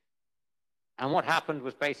atomistic. And what happened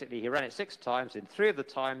was basically he ran it 6 times. In 3 of the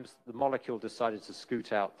times, the molecule decided to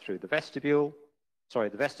scoot out through the vestibule,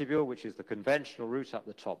 which is the conventional route up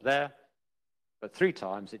the top there. But 3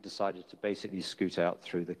 times it decided to basically scoot out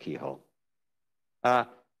through the keyhole.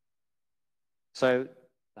 So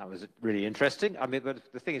that was really interesting. I mean,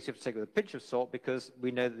 but the thing is you have to take it with a pinch of salt because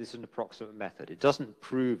we know that this is an approximate method. It doesn't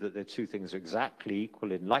prove that the 2 things are exactly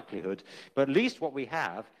equal in likelihood, but at least what we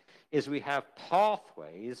have is we have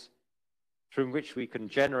pathways from which we can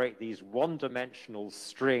generate these one-dimensional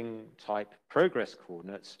string-type progress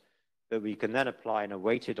coordinates that we can then apply in a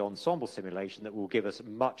weighted ensemble simulation that will give us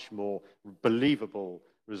much more believable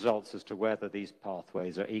results as to whether these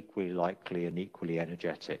pathways are equally likely and equally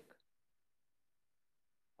energetic.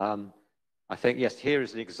 I think, yes, here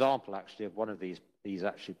is an example actually of one of these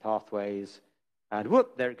actually pathways, and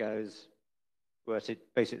whoop, there it goes,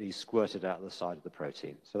 basically squirted out the side of the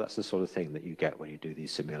protein. So that's the sort of thing that you get when you do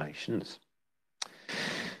these simulations.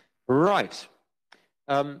 Right.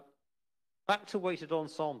 Back to weighted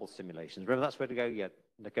ensemble simulations. Remember, that's where to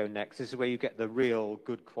go next. This is where you get the real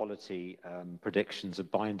good quality predictions of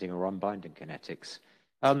binding or unbinding kinetics.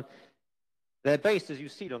 They're based, as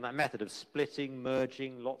you've seen, on that method of splitting,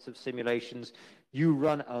 merging, lots of simulations. You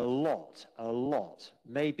run a lot,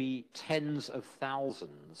 maybe tens of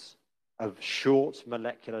thousands of short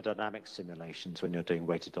molecular dynamics simulations when you're doing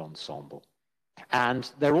weighted ensemble. And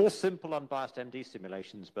they're all simple unbiased MD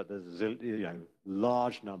simulations, but there's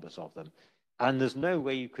large numbers of them. And there's no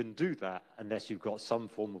way you can do that unless you've got some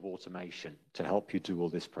form of automation to help you do all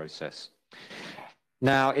this process.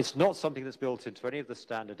 Now, it's not something that's built into any of the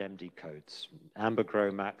standard MD codes, Amber,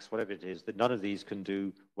 Gromax, whatever it is, that none of these can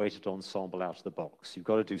do weighted ensemble out of the box. You've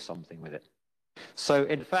got to do something with it. So,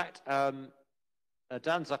 in fact, Dan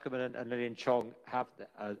Zuckerman and Lilian Chong have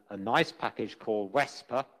a nice package called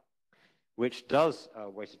WESPR, which does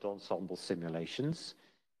weighted ensemble simulations.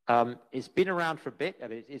 It's been around for a bit. I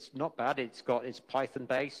mean, it's not bad. It's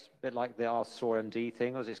Python-based, a bit like the RSORMD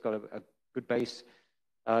thing. It's got a good base.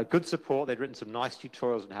 Good support. They've written some nice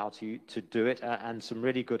tutorials on how to do it and some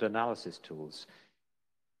really good analysis tools.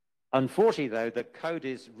 Unfortunately, though, the code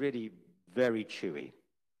is really very chewy.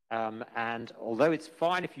 And although it's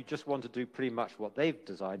fine if you just want to do pretty much what they've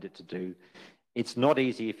designed it to do, it's not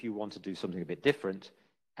easy if you want to do something a bit different.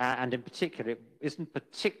 And in particular, it isn't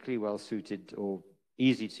particularly well suited or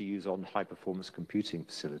easy to use on high-performance computing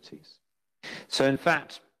facilities. So in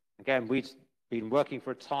fact, again, we've been working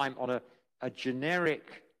for a time on a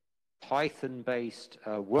generic Python-based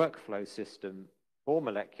workflow system for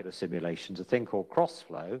molecular simulations, a thing called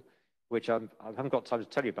CrossFlow, which I haven't got time to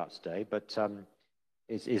tell you about today, but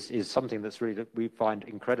is something that's really, we find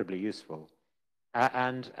incredibly useful.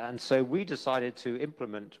 And so we decided to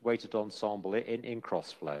implement weighted ensemble in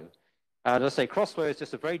CrossFlow. And as I say, CrossFlow is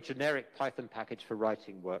just a very generic Python package for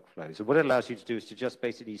writing workflows. And what it allows you to do is to just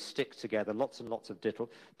basically stick together lots and lots of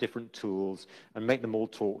different tools and make them all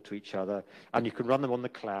talk to each other. And you can run them on the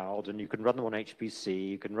cloud, and you can run them on HPC,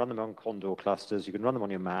 you can run them on Condor clusters, you can run them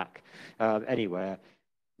on your Mac, anywhere,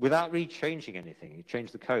 without really changing anything. You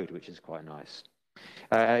change the code, which is quite nice.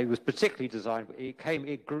 It was particularly designed,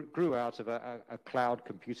 it grew out of a cloud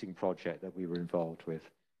computing project that we were involved with.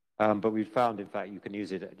 But we found, in fact, you can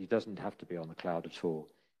use it, it doesn't have to be on the cloud at all.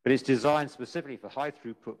 But it's designed specifically for high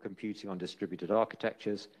throughput computing on distributed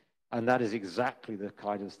architectures, and that is exactly the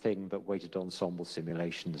kind of thing that weighted ensemble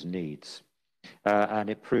simulations needs. And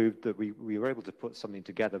it proved that we were able to put something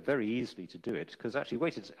together very easily to do it, because actually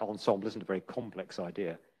weighted ensemble isn't a very complex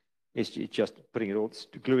idea. It's just putting it all,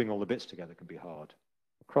 gluing all the bits together can be hard.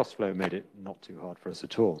 CrossFlow made it not too hard for us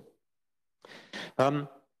at all.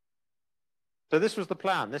 So this was the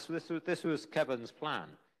plan. This was Kevin's plan.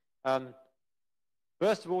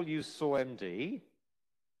 First of all, use SawMD,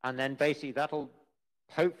 and then basically that'll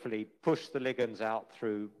hopefully push the ligands out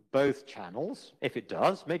through both channels. If it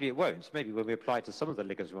does, maybe it won't. Maybe when we apply to some of the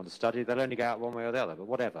ligands we want to study, they'll only go out one way or the other, but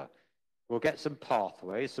whatever. We'll get some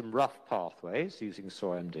pathways, some rough pathways using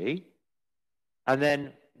SawMD, and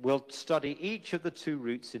then we'll study each of the two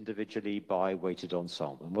routes individually by weighted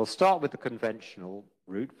ensemble. And we'll start with the conventional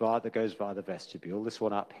route that goes via the vestibule, this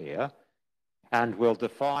one up here. And we'll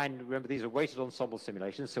define, remember these are weighted ensemble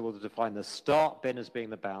simulations, so we'll define the start bin as being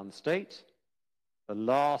the bound state. The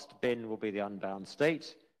last bin will be the unbound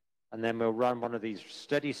state. And then we'll run one of these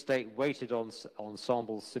steady state weighted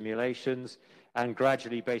ensemble simulations, and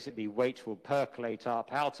gradually basically weight will percolate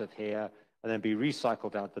up out of here and then be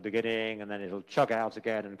recycled out at the beginning, and then it'll chug out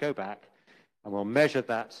again and go back. And we'll measure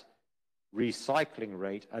that recycling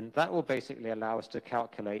rate, and that will basically allow us to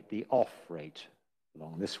calculate the off rate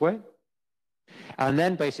along this way. And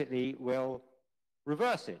then basically we'll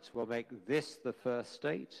reverse it. We'll make this the first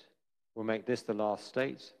state, we'll make this the last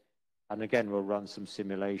state, and again we'll run some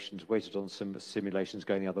simulations, weighted on some simulations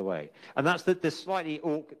going the other way. And that's the slightly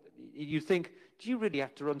awkward, you think, do you really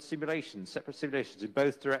have to run simulations, separate simulations in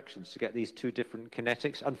both directions to get these two different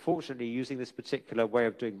kinetics? Unfortunately, using this particular way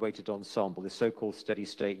of doing weighted ensemble, this so-called steady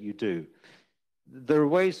state, you do. There are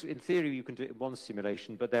ways, in theory, you can do it in one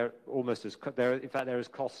simulation, but they're almost as, in fact, they're as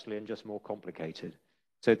costly and just more complicated.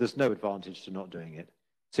 So there's no advantage to not doing it.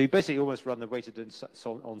 So you basically almost run the weighted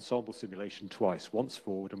ensemble simulation twice, once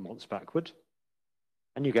forward and once backward.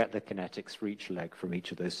 And you get the kinetics for each leg from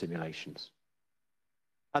each of those simulations.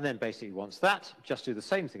 And then basically once that, just do the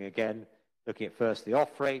same thing again, looking at first the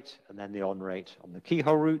off rate and then the on rate on the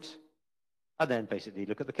keyhole route, and then basically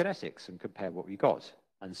look at the kinetics and compare what we got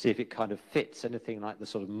and see if it kind of fits anything like the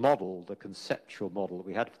sort of model, the conceptual model that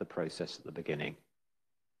we had for the process at the beginning.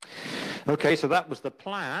 Okay, so that was the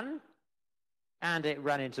plan, and it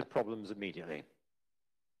ran into problems immediately.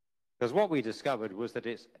 Because what we discovered was that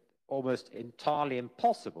it's almost entirely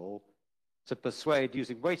impossible to persuade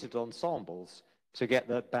using weighted ensembles to get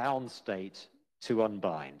the bound state to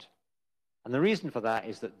unbind. And the reason for that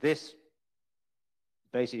is that this,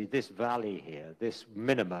 basically this valley here, this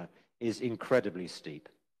minima, is incredibly steep.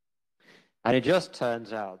 And it just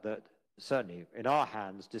turns out that certainly in our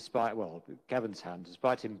hands, despite, well, Kevin's hands,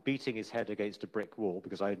 despite him beating his head against a brick wall,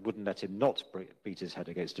 because I wouldn't let him not beat his head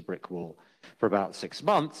against a brick wall for about 6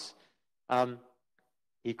 months,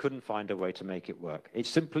 he couldn't find a way to make it work. It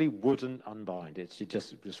simply wouldn't unbind. It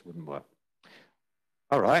just wouldn't work.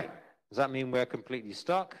 All right, does that mean we're completely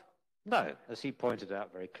stuck? No, as he pointed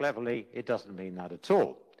out very cleverly, it doesn't mean that at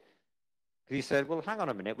all. He said, well, hang on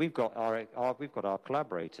a minute, we've got our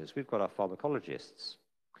collaborators, we've got our pharmacologists.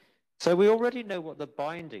 So we already know what the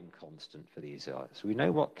binding constant for these are. So we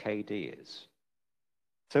know what KD is.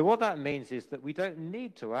 So what that means is that we don't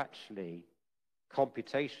need to actually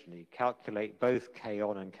computationally calculate both K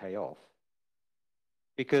on and K off,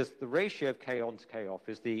 because the ratio of K on to K off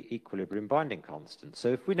is the equilibrium binding constant. So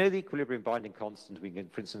if we know the equilibrium binding constant, we can,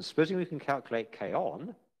 for instance, supposing we can calculate K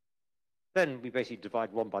on, then we basically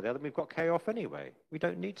divide one by the other, and we've got K off anyway. We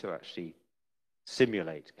don't need to actually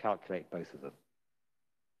simulate, calculate both of them.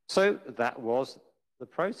 So that was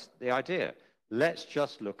the idea. Let's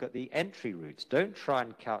just look at the entry routes. Don't try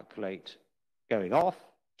and calculate going off,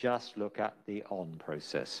 just look at the on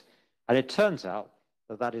process. And it turns out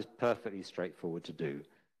that that is perfectly straightforward to do.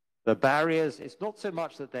 The barriers, it's not so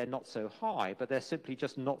much that they're not so high, but they're simply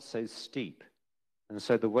just not so steep. And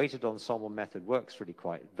so the weighted ensemble method works really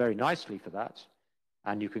very nicely for that.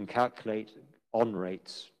 And you can calculate on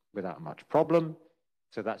rates without much problem.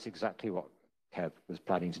 So that's exactly what Kev was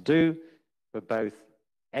planning to do for both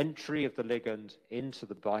entry of the ligand into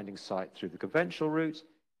the binding site through the conventional route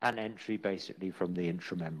and entry basically from the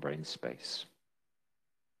intramembrane space.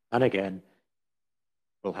 And again,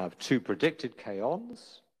 we'll have two predicted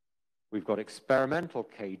K-ons. We've got experimental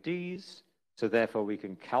KDs, so therefore we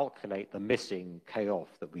can calculate the missing K-off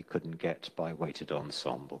that we couldn't get by weighted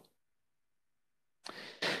ensemble.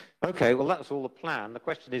 Okay, well, that's all the plan. The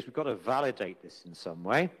question is, we've got to validate this in some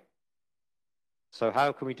way. So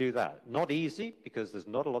how can we do that? Not easy, because there's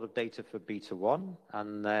not a lot of data for beta-1,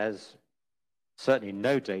 and there's certainly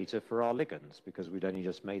no data for our ligands, because we'd only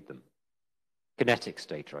just made them. Kinetics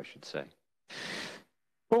data, I should say.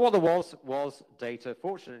 But what there was data,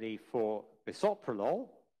 fortunately, for bisoprolol,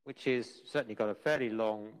 which is certainly got a fairly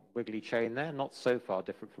long wiggly chain there, not so far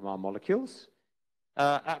different from our molecules,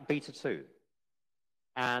 at beta-2.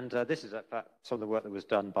 And this is, in fact, some of the work that was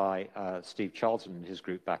done by Steve Charlton and his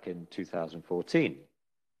group back in 2014.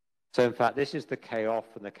 So, in fact, this is the K-off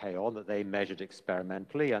and the K-on that they measured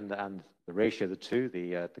experimentally, and the ratio of the two,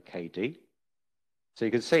 the KD. So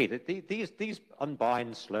you can see that these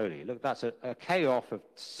unbind slowly. Look, that's a K-off of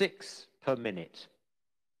 6 per minute.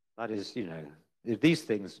 That is, you know, these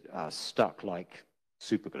things are stuck like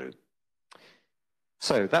superglue.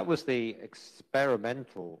 So that was the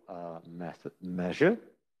experimental measure.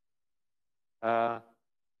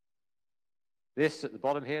 This at the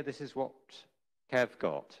bottom here, this is what Kev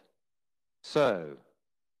got. So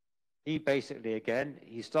he basically, again,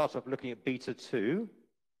 he started off looking at beta-2,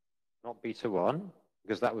 not beta-1,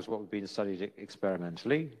 because that was what was being studied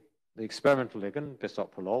experimentally. The experimental ligand,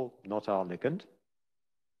 bisoprolol, not our ligand.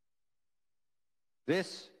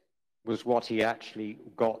 This was what he actually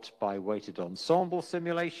got by weighted ensemble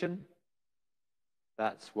simulation.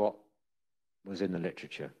 That's what was in the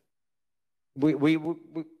literature. We were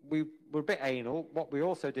a bit anal. What we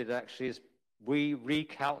also did actually is we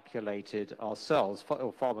recalculated ourselves,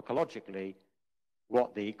 or pharmacologically,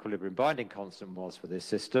 what the equilibrium binding constant was for this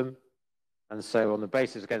system. And so on the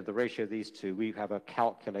basis, again, of the ratio of these two, we have a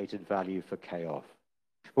calculated value for K-off.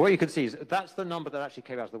 But what you can see is that's the number that actually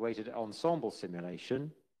came out of the weighted ensemble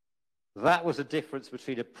simulation. That was a difference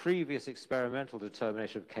between a previous experimental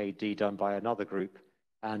determination of KD done by another group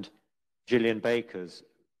and Gillian Baker's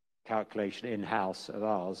calculation in-house of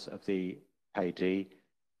ours of the KD.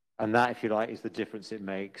 And that, if you like, is the difference it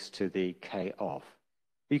makes to the K-off.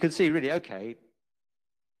 You can see really, okay,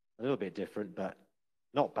 a little bit different, but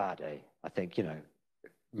not bad, eh? I think, you know,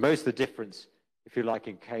 most of the difference, if you like,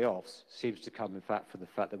 in K-offs seems to come, in fact, from the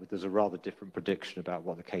fact that there's a rather different prediction about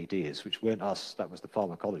what the KD is, which weren't us, that was the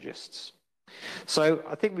pharmacologists. So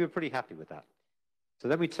I think we were pretty happy with that. So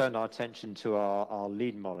then we turned our attention to our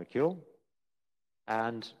lead molecule.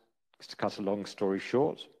 And just to cut a long story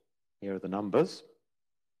short, here are the numbers.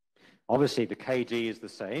 Obviously, the KD is the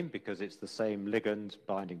same because it's the same ligand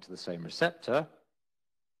binding to the same receptor.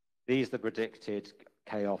 These are the predicted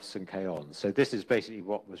K-offs and K-ons. So this is basically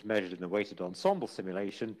what was measured in the weighted ensemble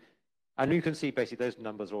simulation. And you can see basically those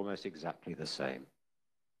numbers are almost exactly the same.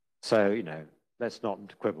 So, you know, let's not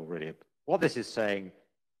quibble really. What this is saying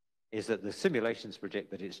is that the simulations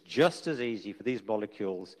predict that it's just as easy for these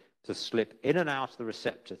molecules to slip in and out of the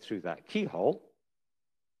receptor through that keyhole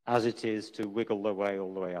as it is to wiggle their way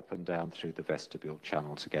all the way up and down through the vestibule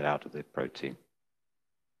channel to get out of the protein.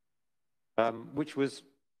 Which was,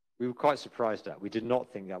 we were quite surprised at. We did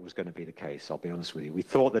not think that was going to be the case, I'll be honest with you. We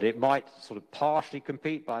thought that it might sort of partially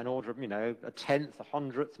compete by an order of, you know, a tenth, a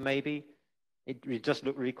hundredth maybe. It just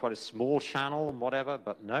looked really quite a small channel and whatever,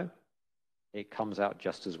 but no, it comes out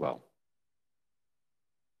just as well.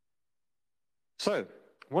 So,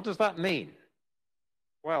 what does that mean?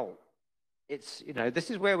 Well, it's, you know,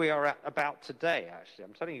 this is where we are at about today, actually.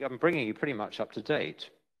 I'm telling you, I'm bringing you pretty much up to date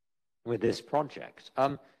with this project.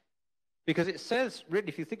 Because it says, really,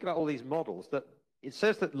 if you think about all these models, that it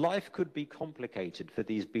says that life could be complicated for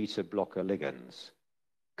these beta blocker ligands.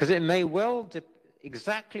 Because it may well,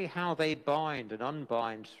 exactly how they bind and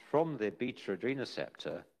unbind from the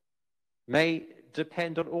beta-adrenoceptor may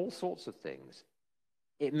depend on all sorts of things.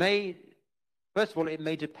 It may, first of all, it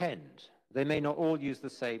may depend. They may not all use the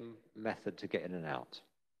same method to get in and out.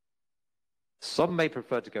 Some may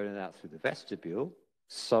prefer to go in and out through the vestibule.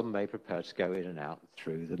 Some may prefer to go in and out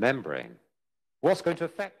through the membrane. What's going to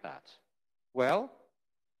affect that? Well,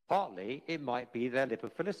 partly it might be their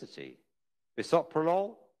lipophilicity.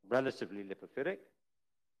 Bisoprolol, relatively lipophilic,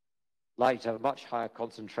 likely to have a much higher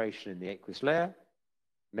concentration in the aqueous layer,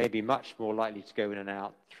 maybe much more likely to go in and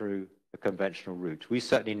out through the conventional route. We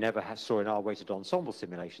certainly never saw in our weighted ensemble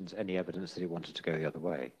simulations any evidence that it wanted to go the other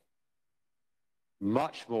way.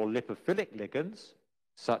 Much more lipophilic ligands,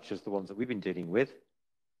 such as the ones that we've been dealing with,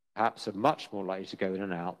 perhaps are much more likely to go in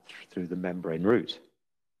and out through the membrane route.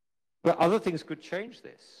 But other things could change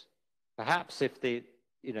this. Perhaps if the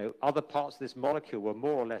other parts of this molecule were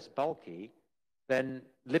more or less bulky, then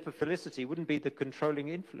lipophilicity wouldn't be the controlling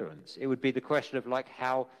influence. It would be the question of like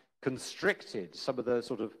how constricted some of the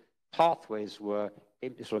sort of pathways were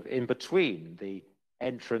in between the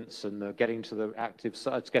entrance and the getting to the active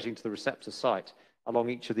site, getting to the receptor site along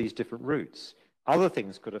each of these different routes. Other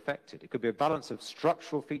things could affect it. It could be a balance of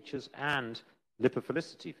structural features and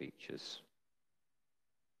lipophilicity features.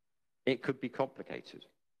 It could be complicated.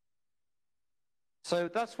 So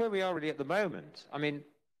that's where we are really at the moment. I mean,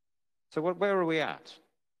 so where are we at?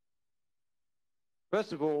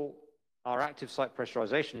 First of all, our active site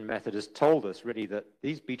pressurization method has told us really that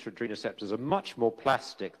these beta-adrenoceptors are much more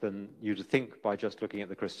plastic than you'd think by just looking at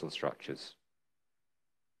the crystal structures.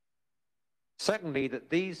 Secondly, that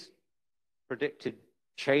these predicted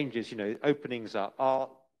changes, openings up, are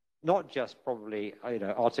not just probably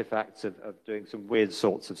artifacts of doing some weird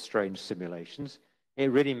sorts of strange simulations.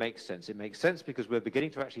 It really makes sense. It makes sense because we're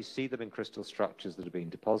beginning to actually see them in crystal structures that are being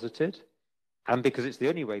deposited, and because it's the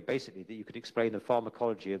only way, basically, that you could explain the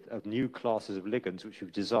pharmacology of new classes of ligands which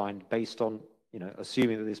we've designed based on,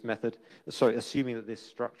 assuming that this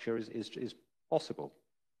structure is possible.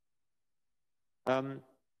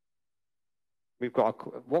 We've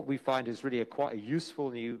got what we find is really quite a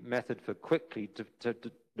useful new method for quickly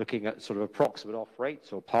looking at sort of approximate off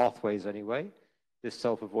rates or pathways anyway, this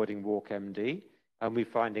self-avoiding walk MD, and we're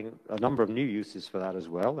finding a number of new uses for that as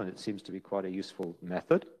well, and it seems to be quite a useful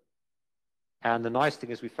method. And the nice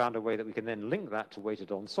thing is we found a way that we can then link that to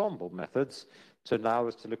weighted ensemble methods to allow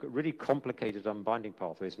us to look at really complicated unbinding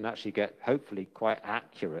pathways and actually get hopefully quite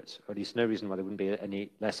accurate, or at least no reason why they wouldn't be any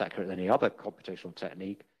less accurate than any other computational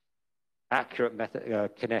technique, accurate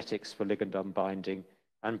kinetics for ligand unbinding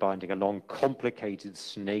and binding along complicated,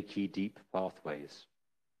 snaky, deep pathways.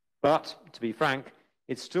 But to be frank,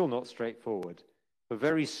 it's still not straightforward. For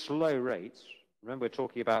very slow rates, remember we're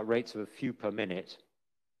talking about rates of a few per minute,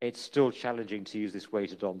 it's still challenging to use this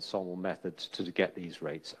weighted ensemble method to get these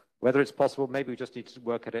rates. Whether it's possible, maybe we just need to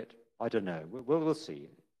work at it, I don't know. We'll see.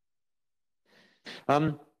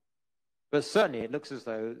 But certainly it looks as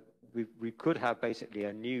though we could have basically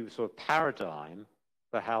a new sort of paradigm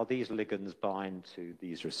for how these ligands bind to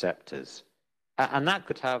these receptors. And that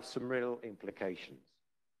could have some real implications.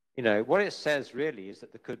 What it says really is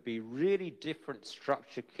that there could be really different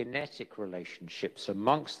structure kinetic relationships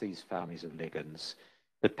amongst these families of ligands,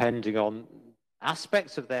 depending on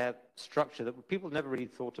aspects of their structure that people never really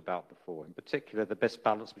thought about before, in particular the best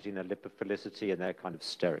balance between their lipophilicity and their kind of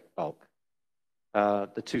steric bulk.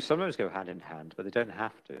 The two sometimes go hand in hand, but they don't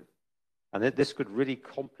have to. And this could really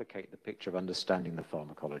complicate the picture of understanding the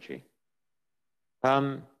pharmacology.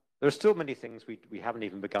 There are still many things we haven't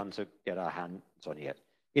even begun to get our hands on yet.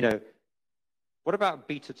 What about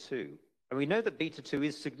beta-2? And we know that beta-2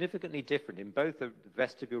 is significantly different in both the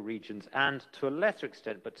vestibule regions and to a lesser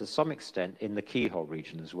extent, but to some extent in the keyhole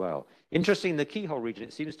region as well. Interesting, in the keyhole region,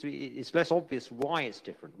 it seems to be, it's less obvious why it's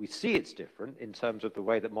different. We see it's different in terms of the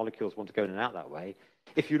way that molecules want to go in and out that way.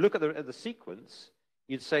 If you look at the sequence,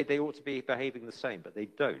 you'd say they ought to be behaving the same, but they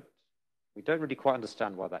don't. We don't really quite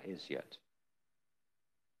understand why that is yet.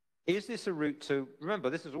 Is this a route to,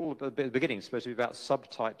 remember, this is all at the beginning, supposed to be about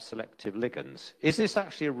subtype selective ligands. Is this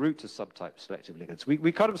actually a route to subtype selective ligands?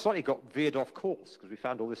 We kind of slightly got veered off course because we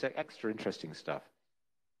found all this extra interesting stuff.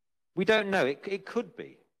 We don't know. It could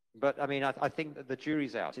be. But, I mean, I think that the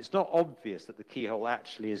jury's out. It's not obvious that the keyhole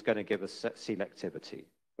actually is going to give us selectivity,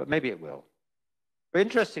 but maybe it will. But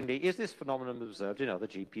interestingly, is this phenomenon observed in other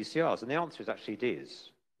GPCRs? And the answer is actually it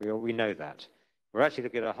is. We know that. We're actually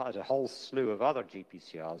looking at a whole slew of other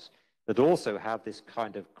GPCRs that also have this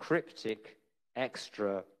kind of cryptic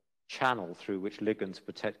extra channel through which ligands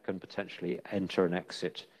can potentially enter and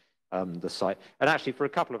exit the site. And actually, for a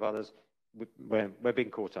couple of others, we're being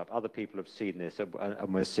caught up. Other people have seen this,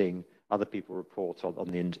 and we're seeing other people report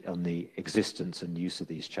on the existence and use of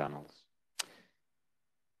these channels.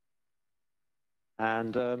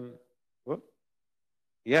 And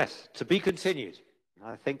yes, to be continued.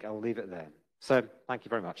 I think I'll leave it there. So, thank you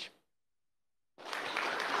very much.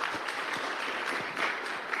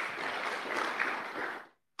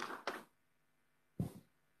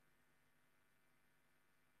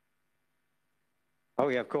 Oh,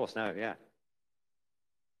 yeah, of course, no, yeah.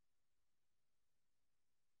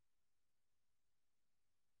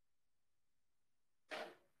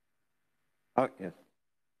 Oh, yeah.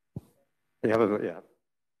 Yeah.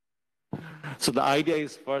 So the idea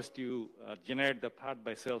is first you generate the path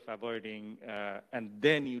by self-avoiding, and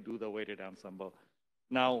then you do the weighted ensemble.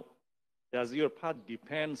 Now, does your path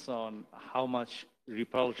depends on how much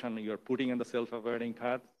repulsion you're putting in the self-avoiding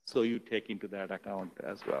path? So you take into that account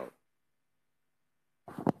as well.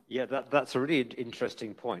 Yeah, that's a really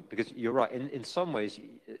interesting point, because you're right. In some ways,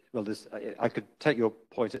 well, I could take your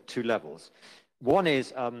point at two levels. One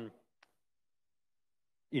is,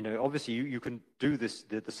 obviously you can do this,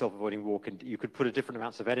 the self-avoiding walk, and you could put a different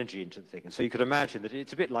amounts of energy into the thing. And so you could imagine that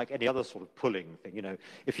it's a bit like any other sort of pulling thing.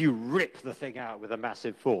 If you rip the thing out with a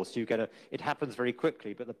massive force, it happens very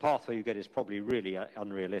quickly, but the pathway you get is probably really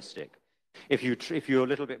unrealistic. If you're a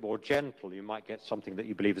little bit more gentle, you might get something that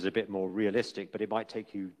you believe is a bit more realistic, but it might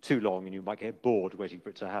take you too long and you might get bored waiting for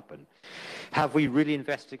it to happen. Have we really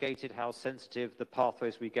investigated how sensitive the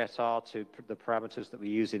pathways we get are to the parameters that we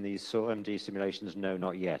use in these SORMD simulations? No,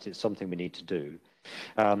 not yet. It's something we need to do.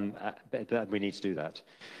 But we need to do that.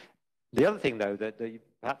 The other thing, though, that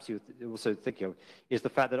perhaps you're also thinking of is the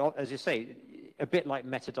fact that, as you say, a bit like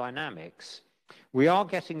metadynamics, we are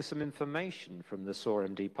getting some information from the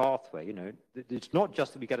SORMD pathway. It's not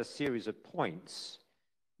just that we get a series of points,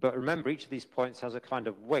 but remember, each of these points has a kind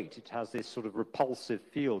of weight. It has this sort of repulsive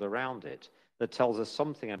field around it that tells us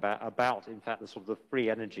something about in fact, the sort of the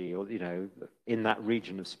free energy, or in that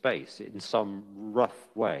region of space in some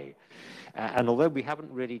rough way. And although we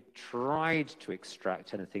haven't really tried to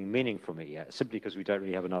extract anything meaning from it yet, simply because we don't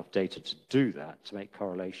really have enough data to do that, to make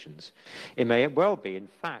correlations, it may well be, in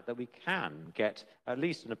fact, that we can get at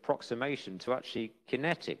least an approximation to actually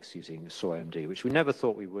kinetics using SORMD, which we never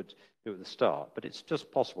thought we would do at the start, but it's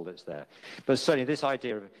just possible it's there. But certainly this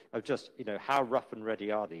idea of just, how rough and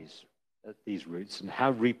ready are these routes, and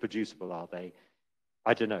how reproducible are they?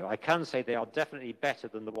 I don't know. I can say they are definitely better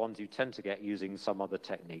than the ones you tend to get using some other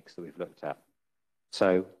techniques that we've looked at.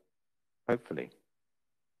 So, hopefully.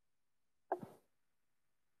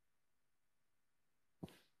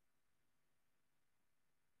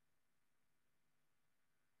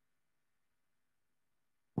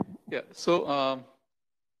 Yeah, so I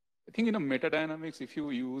think in a metadynamics, if you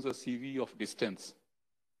use a CV of distance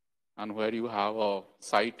and where you have a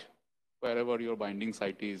site, wherever your binding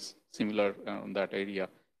site is similar in that area,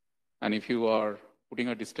 and if you are putting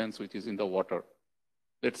a distance which is in the water,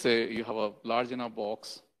 let's say you have a large enough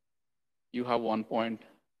box, you have one point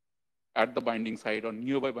at the binding site or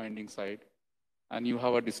nearby binding site, and you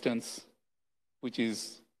have a distance which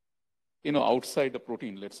is outside the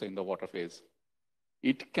protein, let's say in the water phase.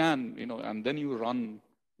 It can, and then you run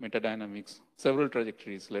metadynamics, several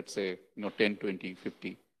trajectories, let's say 10, 20,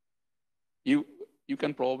 50. You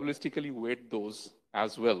can probabilistically weight those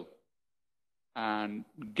as well and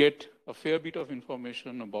get a fair bit of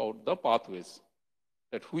information about the pathways,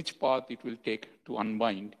 that which path it will take to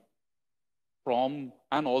unbind from,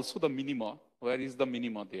 and also the minima, where is the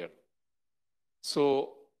minima there.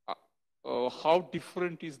 So how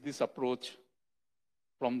different is this approach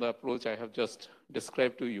from the approach I have just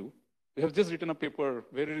described to you? We have just written a paper,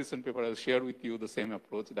 very recent paper. I'll share with you the same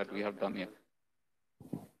approach that we have done here.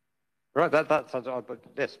 Right, that sounds odd, but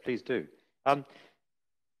yes, please do.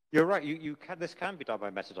 You're right, this can be done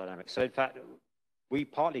by metadynamics. So in fact, we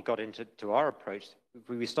partly got into our approach.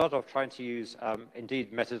 We started off trying to use,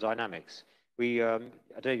 indeed, metadynamics. I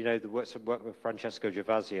don't know the work with Francesco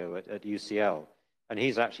Gervasio at UCL, and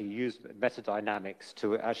he's actually used metadynamics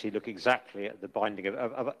to actually look exactly at the binding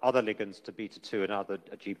of other ligands to beta-2 and other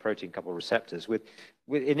G protein couple receptors with,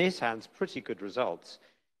 in his hands, pretty good results.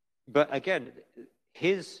 But again,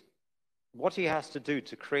 what he has to do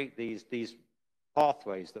to create these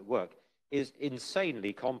pathways that work is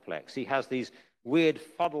insanely complex. He has these weird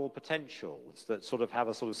funnel potentials that sort of have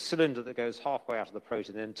a sort of cylinder that goes halfway out of the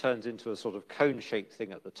protein and then turns into a sort of cone-shaped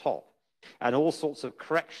thing at the top, and all sorts of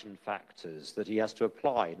correction factors that he has to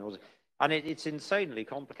apply in order. And it's insanely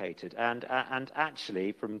complicated. And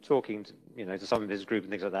actually, from talking to some of his group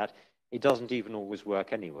and things like that, it doesn't even always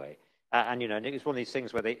work anyway. And it's one of these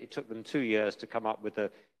things where it took them 2 years to come up with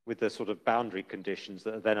the sort of boundary conditions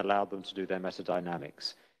that then allowed them to do their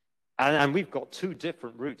metadynamics. And we've got two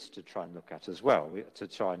different routes to try and look at as well, to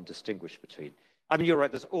try and distinguish between. I mean, you're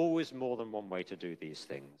right, there's always more than one way to do these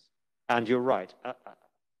things. And you're right,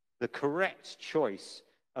 the correct choice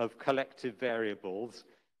of collective variables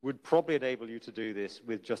would probably enable you to do this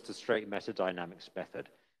with just a straight metadynamics method.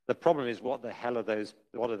 The problem is, what the hell are those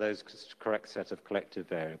correct set of collective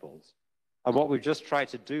variables? And what we've just tried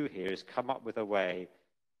to do here is come up with a way,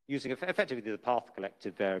 using effectively the path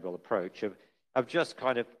collective variable approach, of just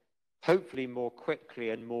kind of hopefully more quickly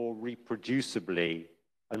and more reproducibly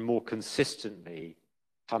and more consistently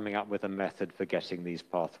coming up with a method for getting these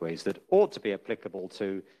pathways that ought to be applicable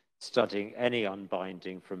to studying any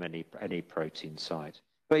unbinding from any protein site.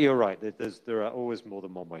 But you're right, there are always more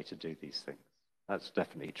than one way to do these things. That's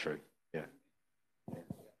definitely true, yeah.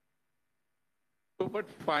 So, but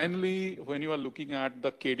finally, when you are looking at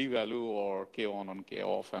the KD value or K on and K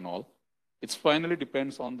off and all, it finally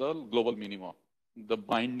depends on the global minima. The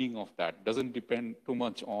binding of that doesn't depend too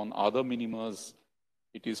much on other minimas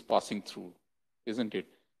it is passing through, isn't it?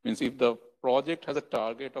 Means if the project has a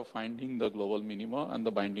target of finding the global minima and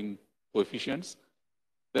the binding coefficients,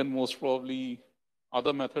 then most probably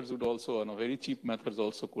other methods would also, very cheap methods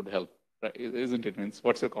also could help, right? Isn't it? Means,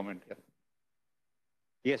 what's your comment here?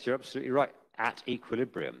 Yes, you're absolutely right. At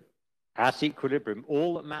equilibrium. At equilibrium,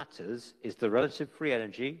 all that matters is the relative free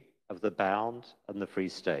energy of the bound and the free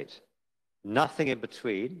state. Nothing in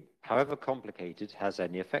between, however complicated, has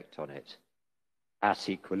any effect on it at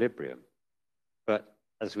equilibrium. But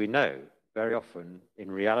as we know, very often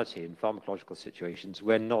in reality, in pharmacological situations,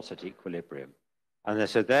 we're not at equilibrium. And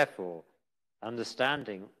so therefore,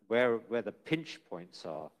 understanding where the pinch points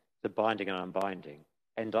are to binding and unbinding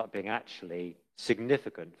end up being actually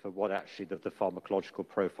significant for what actually the pharmacological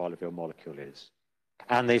profile of your molecule is.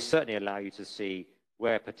 And they certainly allow you to see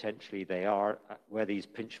where potentially they are, where these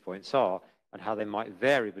pinch points are, and how they might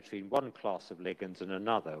vary between one class of ligands and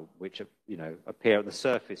another, which appear on the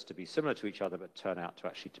surface to be similar to each other, but turn out to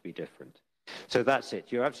actually to be different. So that's it.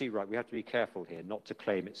 You're absolutely right. We have to be careful here not to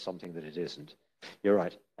claim it's something that it isn't. You're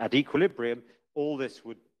right. At equilibrium, all this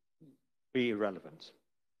would be irrelevant.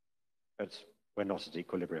 But we're not at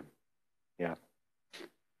equilibrium. Yeah.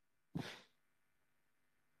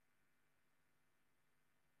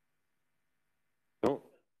 Oh.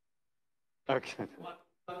 Okay.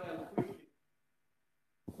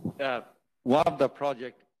 One of the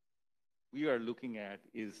projects we are looking at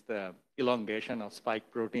is the elongation of spike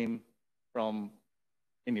protein from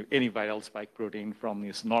any viral spike protein from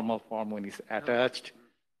its normal form when it's attached.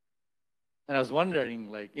 And I was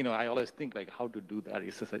wondering, I always think how to do that.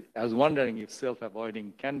 I was wondering if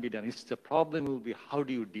self-avoiding can be done. The problem will be how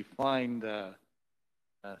do you define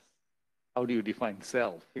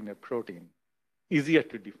self in a protein? Easier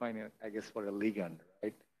to define it, I guess, for a ligand,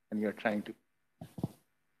 right? And you're trying to.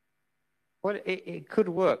 Well, it could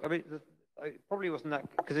work. I mean, it probably wasn't that,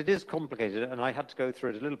 because it is complicated, and I had to go through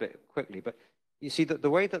it a little bit quickly. But you see, that the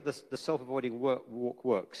way that the self-avoiding walk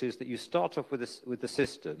works is that you start off with the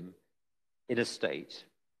system in a state,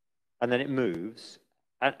 and then it moves.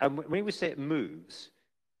 And when we say it moves,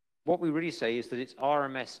 what we really say is that its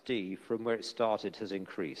RMSD from where it started has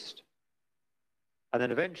increased. And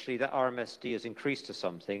then eventually that RMSD has increased to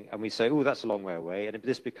something, and we say, oh, that's a long way away, and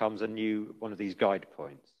this becomes a new one of these guide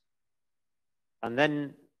points. And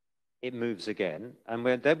then it moves again, and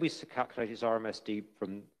then we calculate its RMSD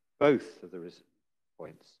from both of the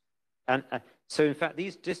points. And so, in fact,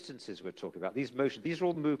 these distances we're talking about, these motions, these are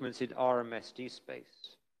all movements in RMSD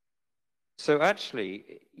space. So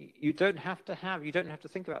actually, you don't have to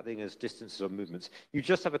think about things as distances or movements. You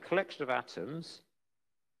just have a collection of atoms,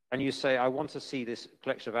 and you say, I want to see this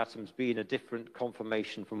collection of atoms be in a different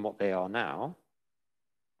conformation from what they are now,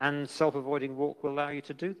 and self-avoiding walk will allow you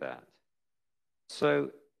to do that.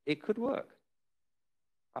 So it could work.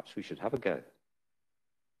 Perhaps we should have a go.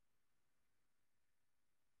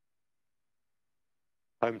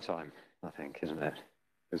 Home time, I think, isn't it?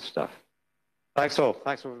 Good stuff. Thanks all.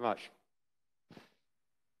 Thanks very much.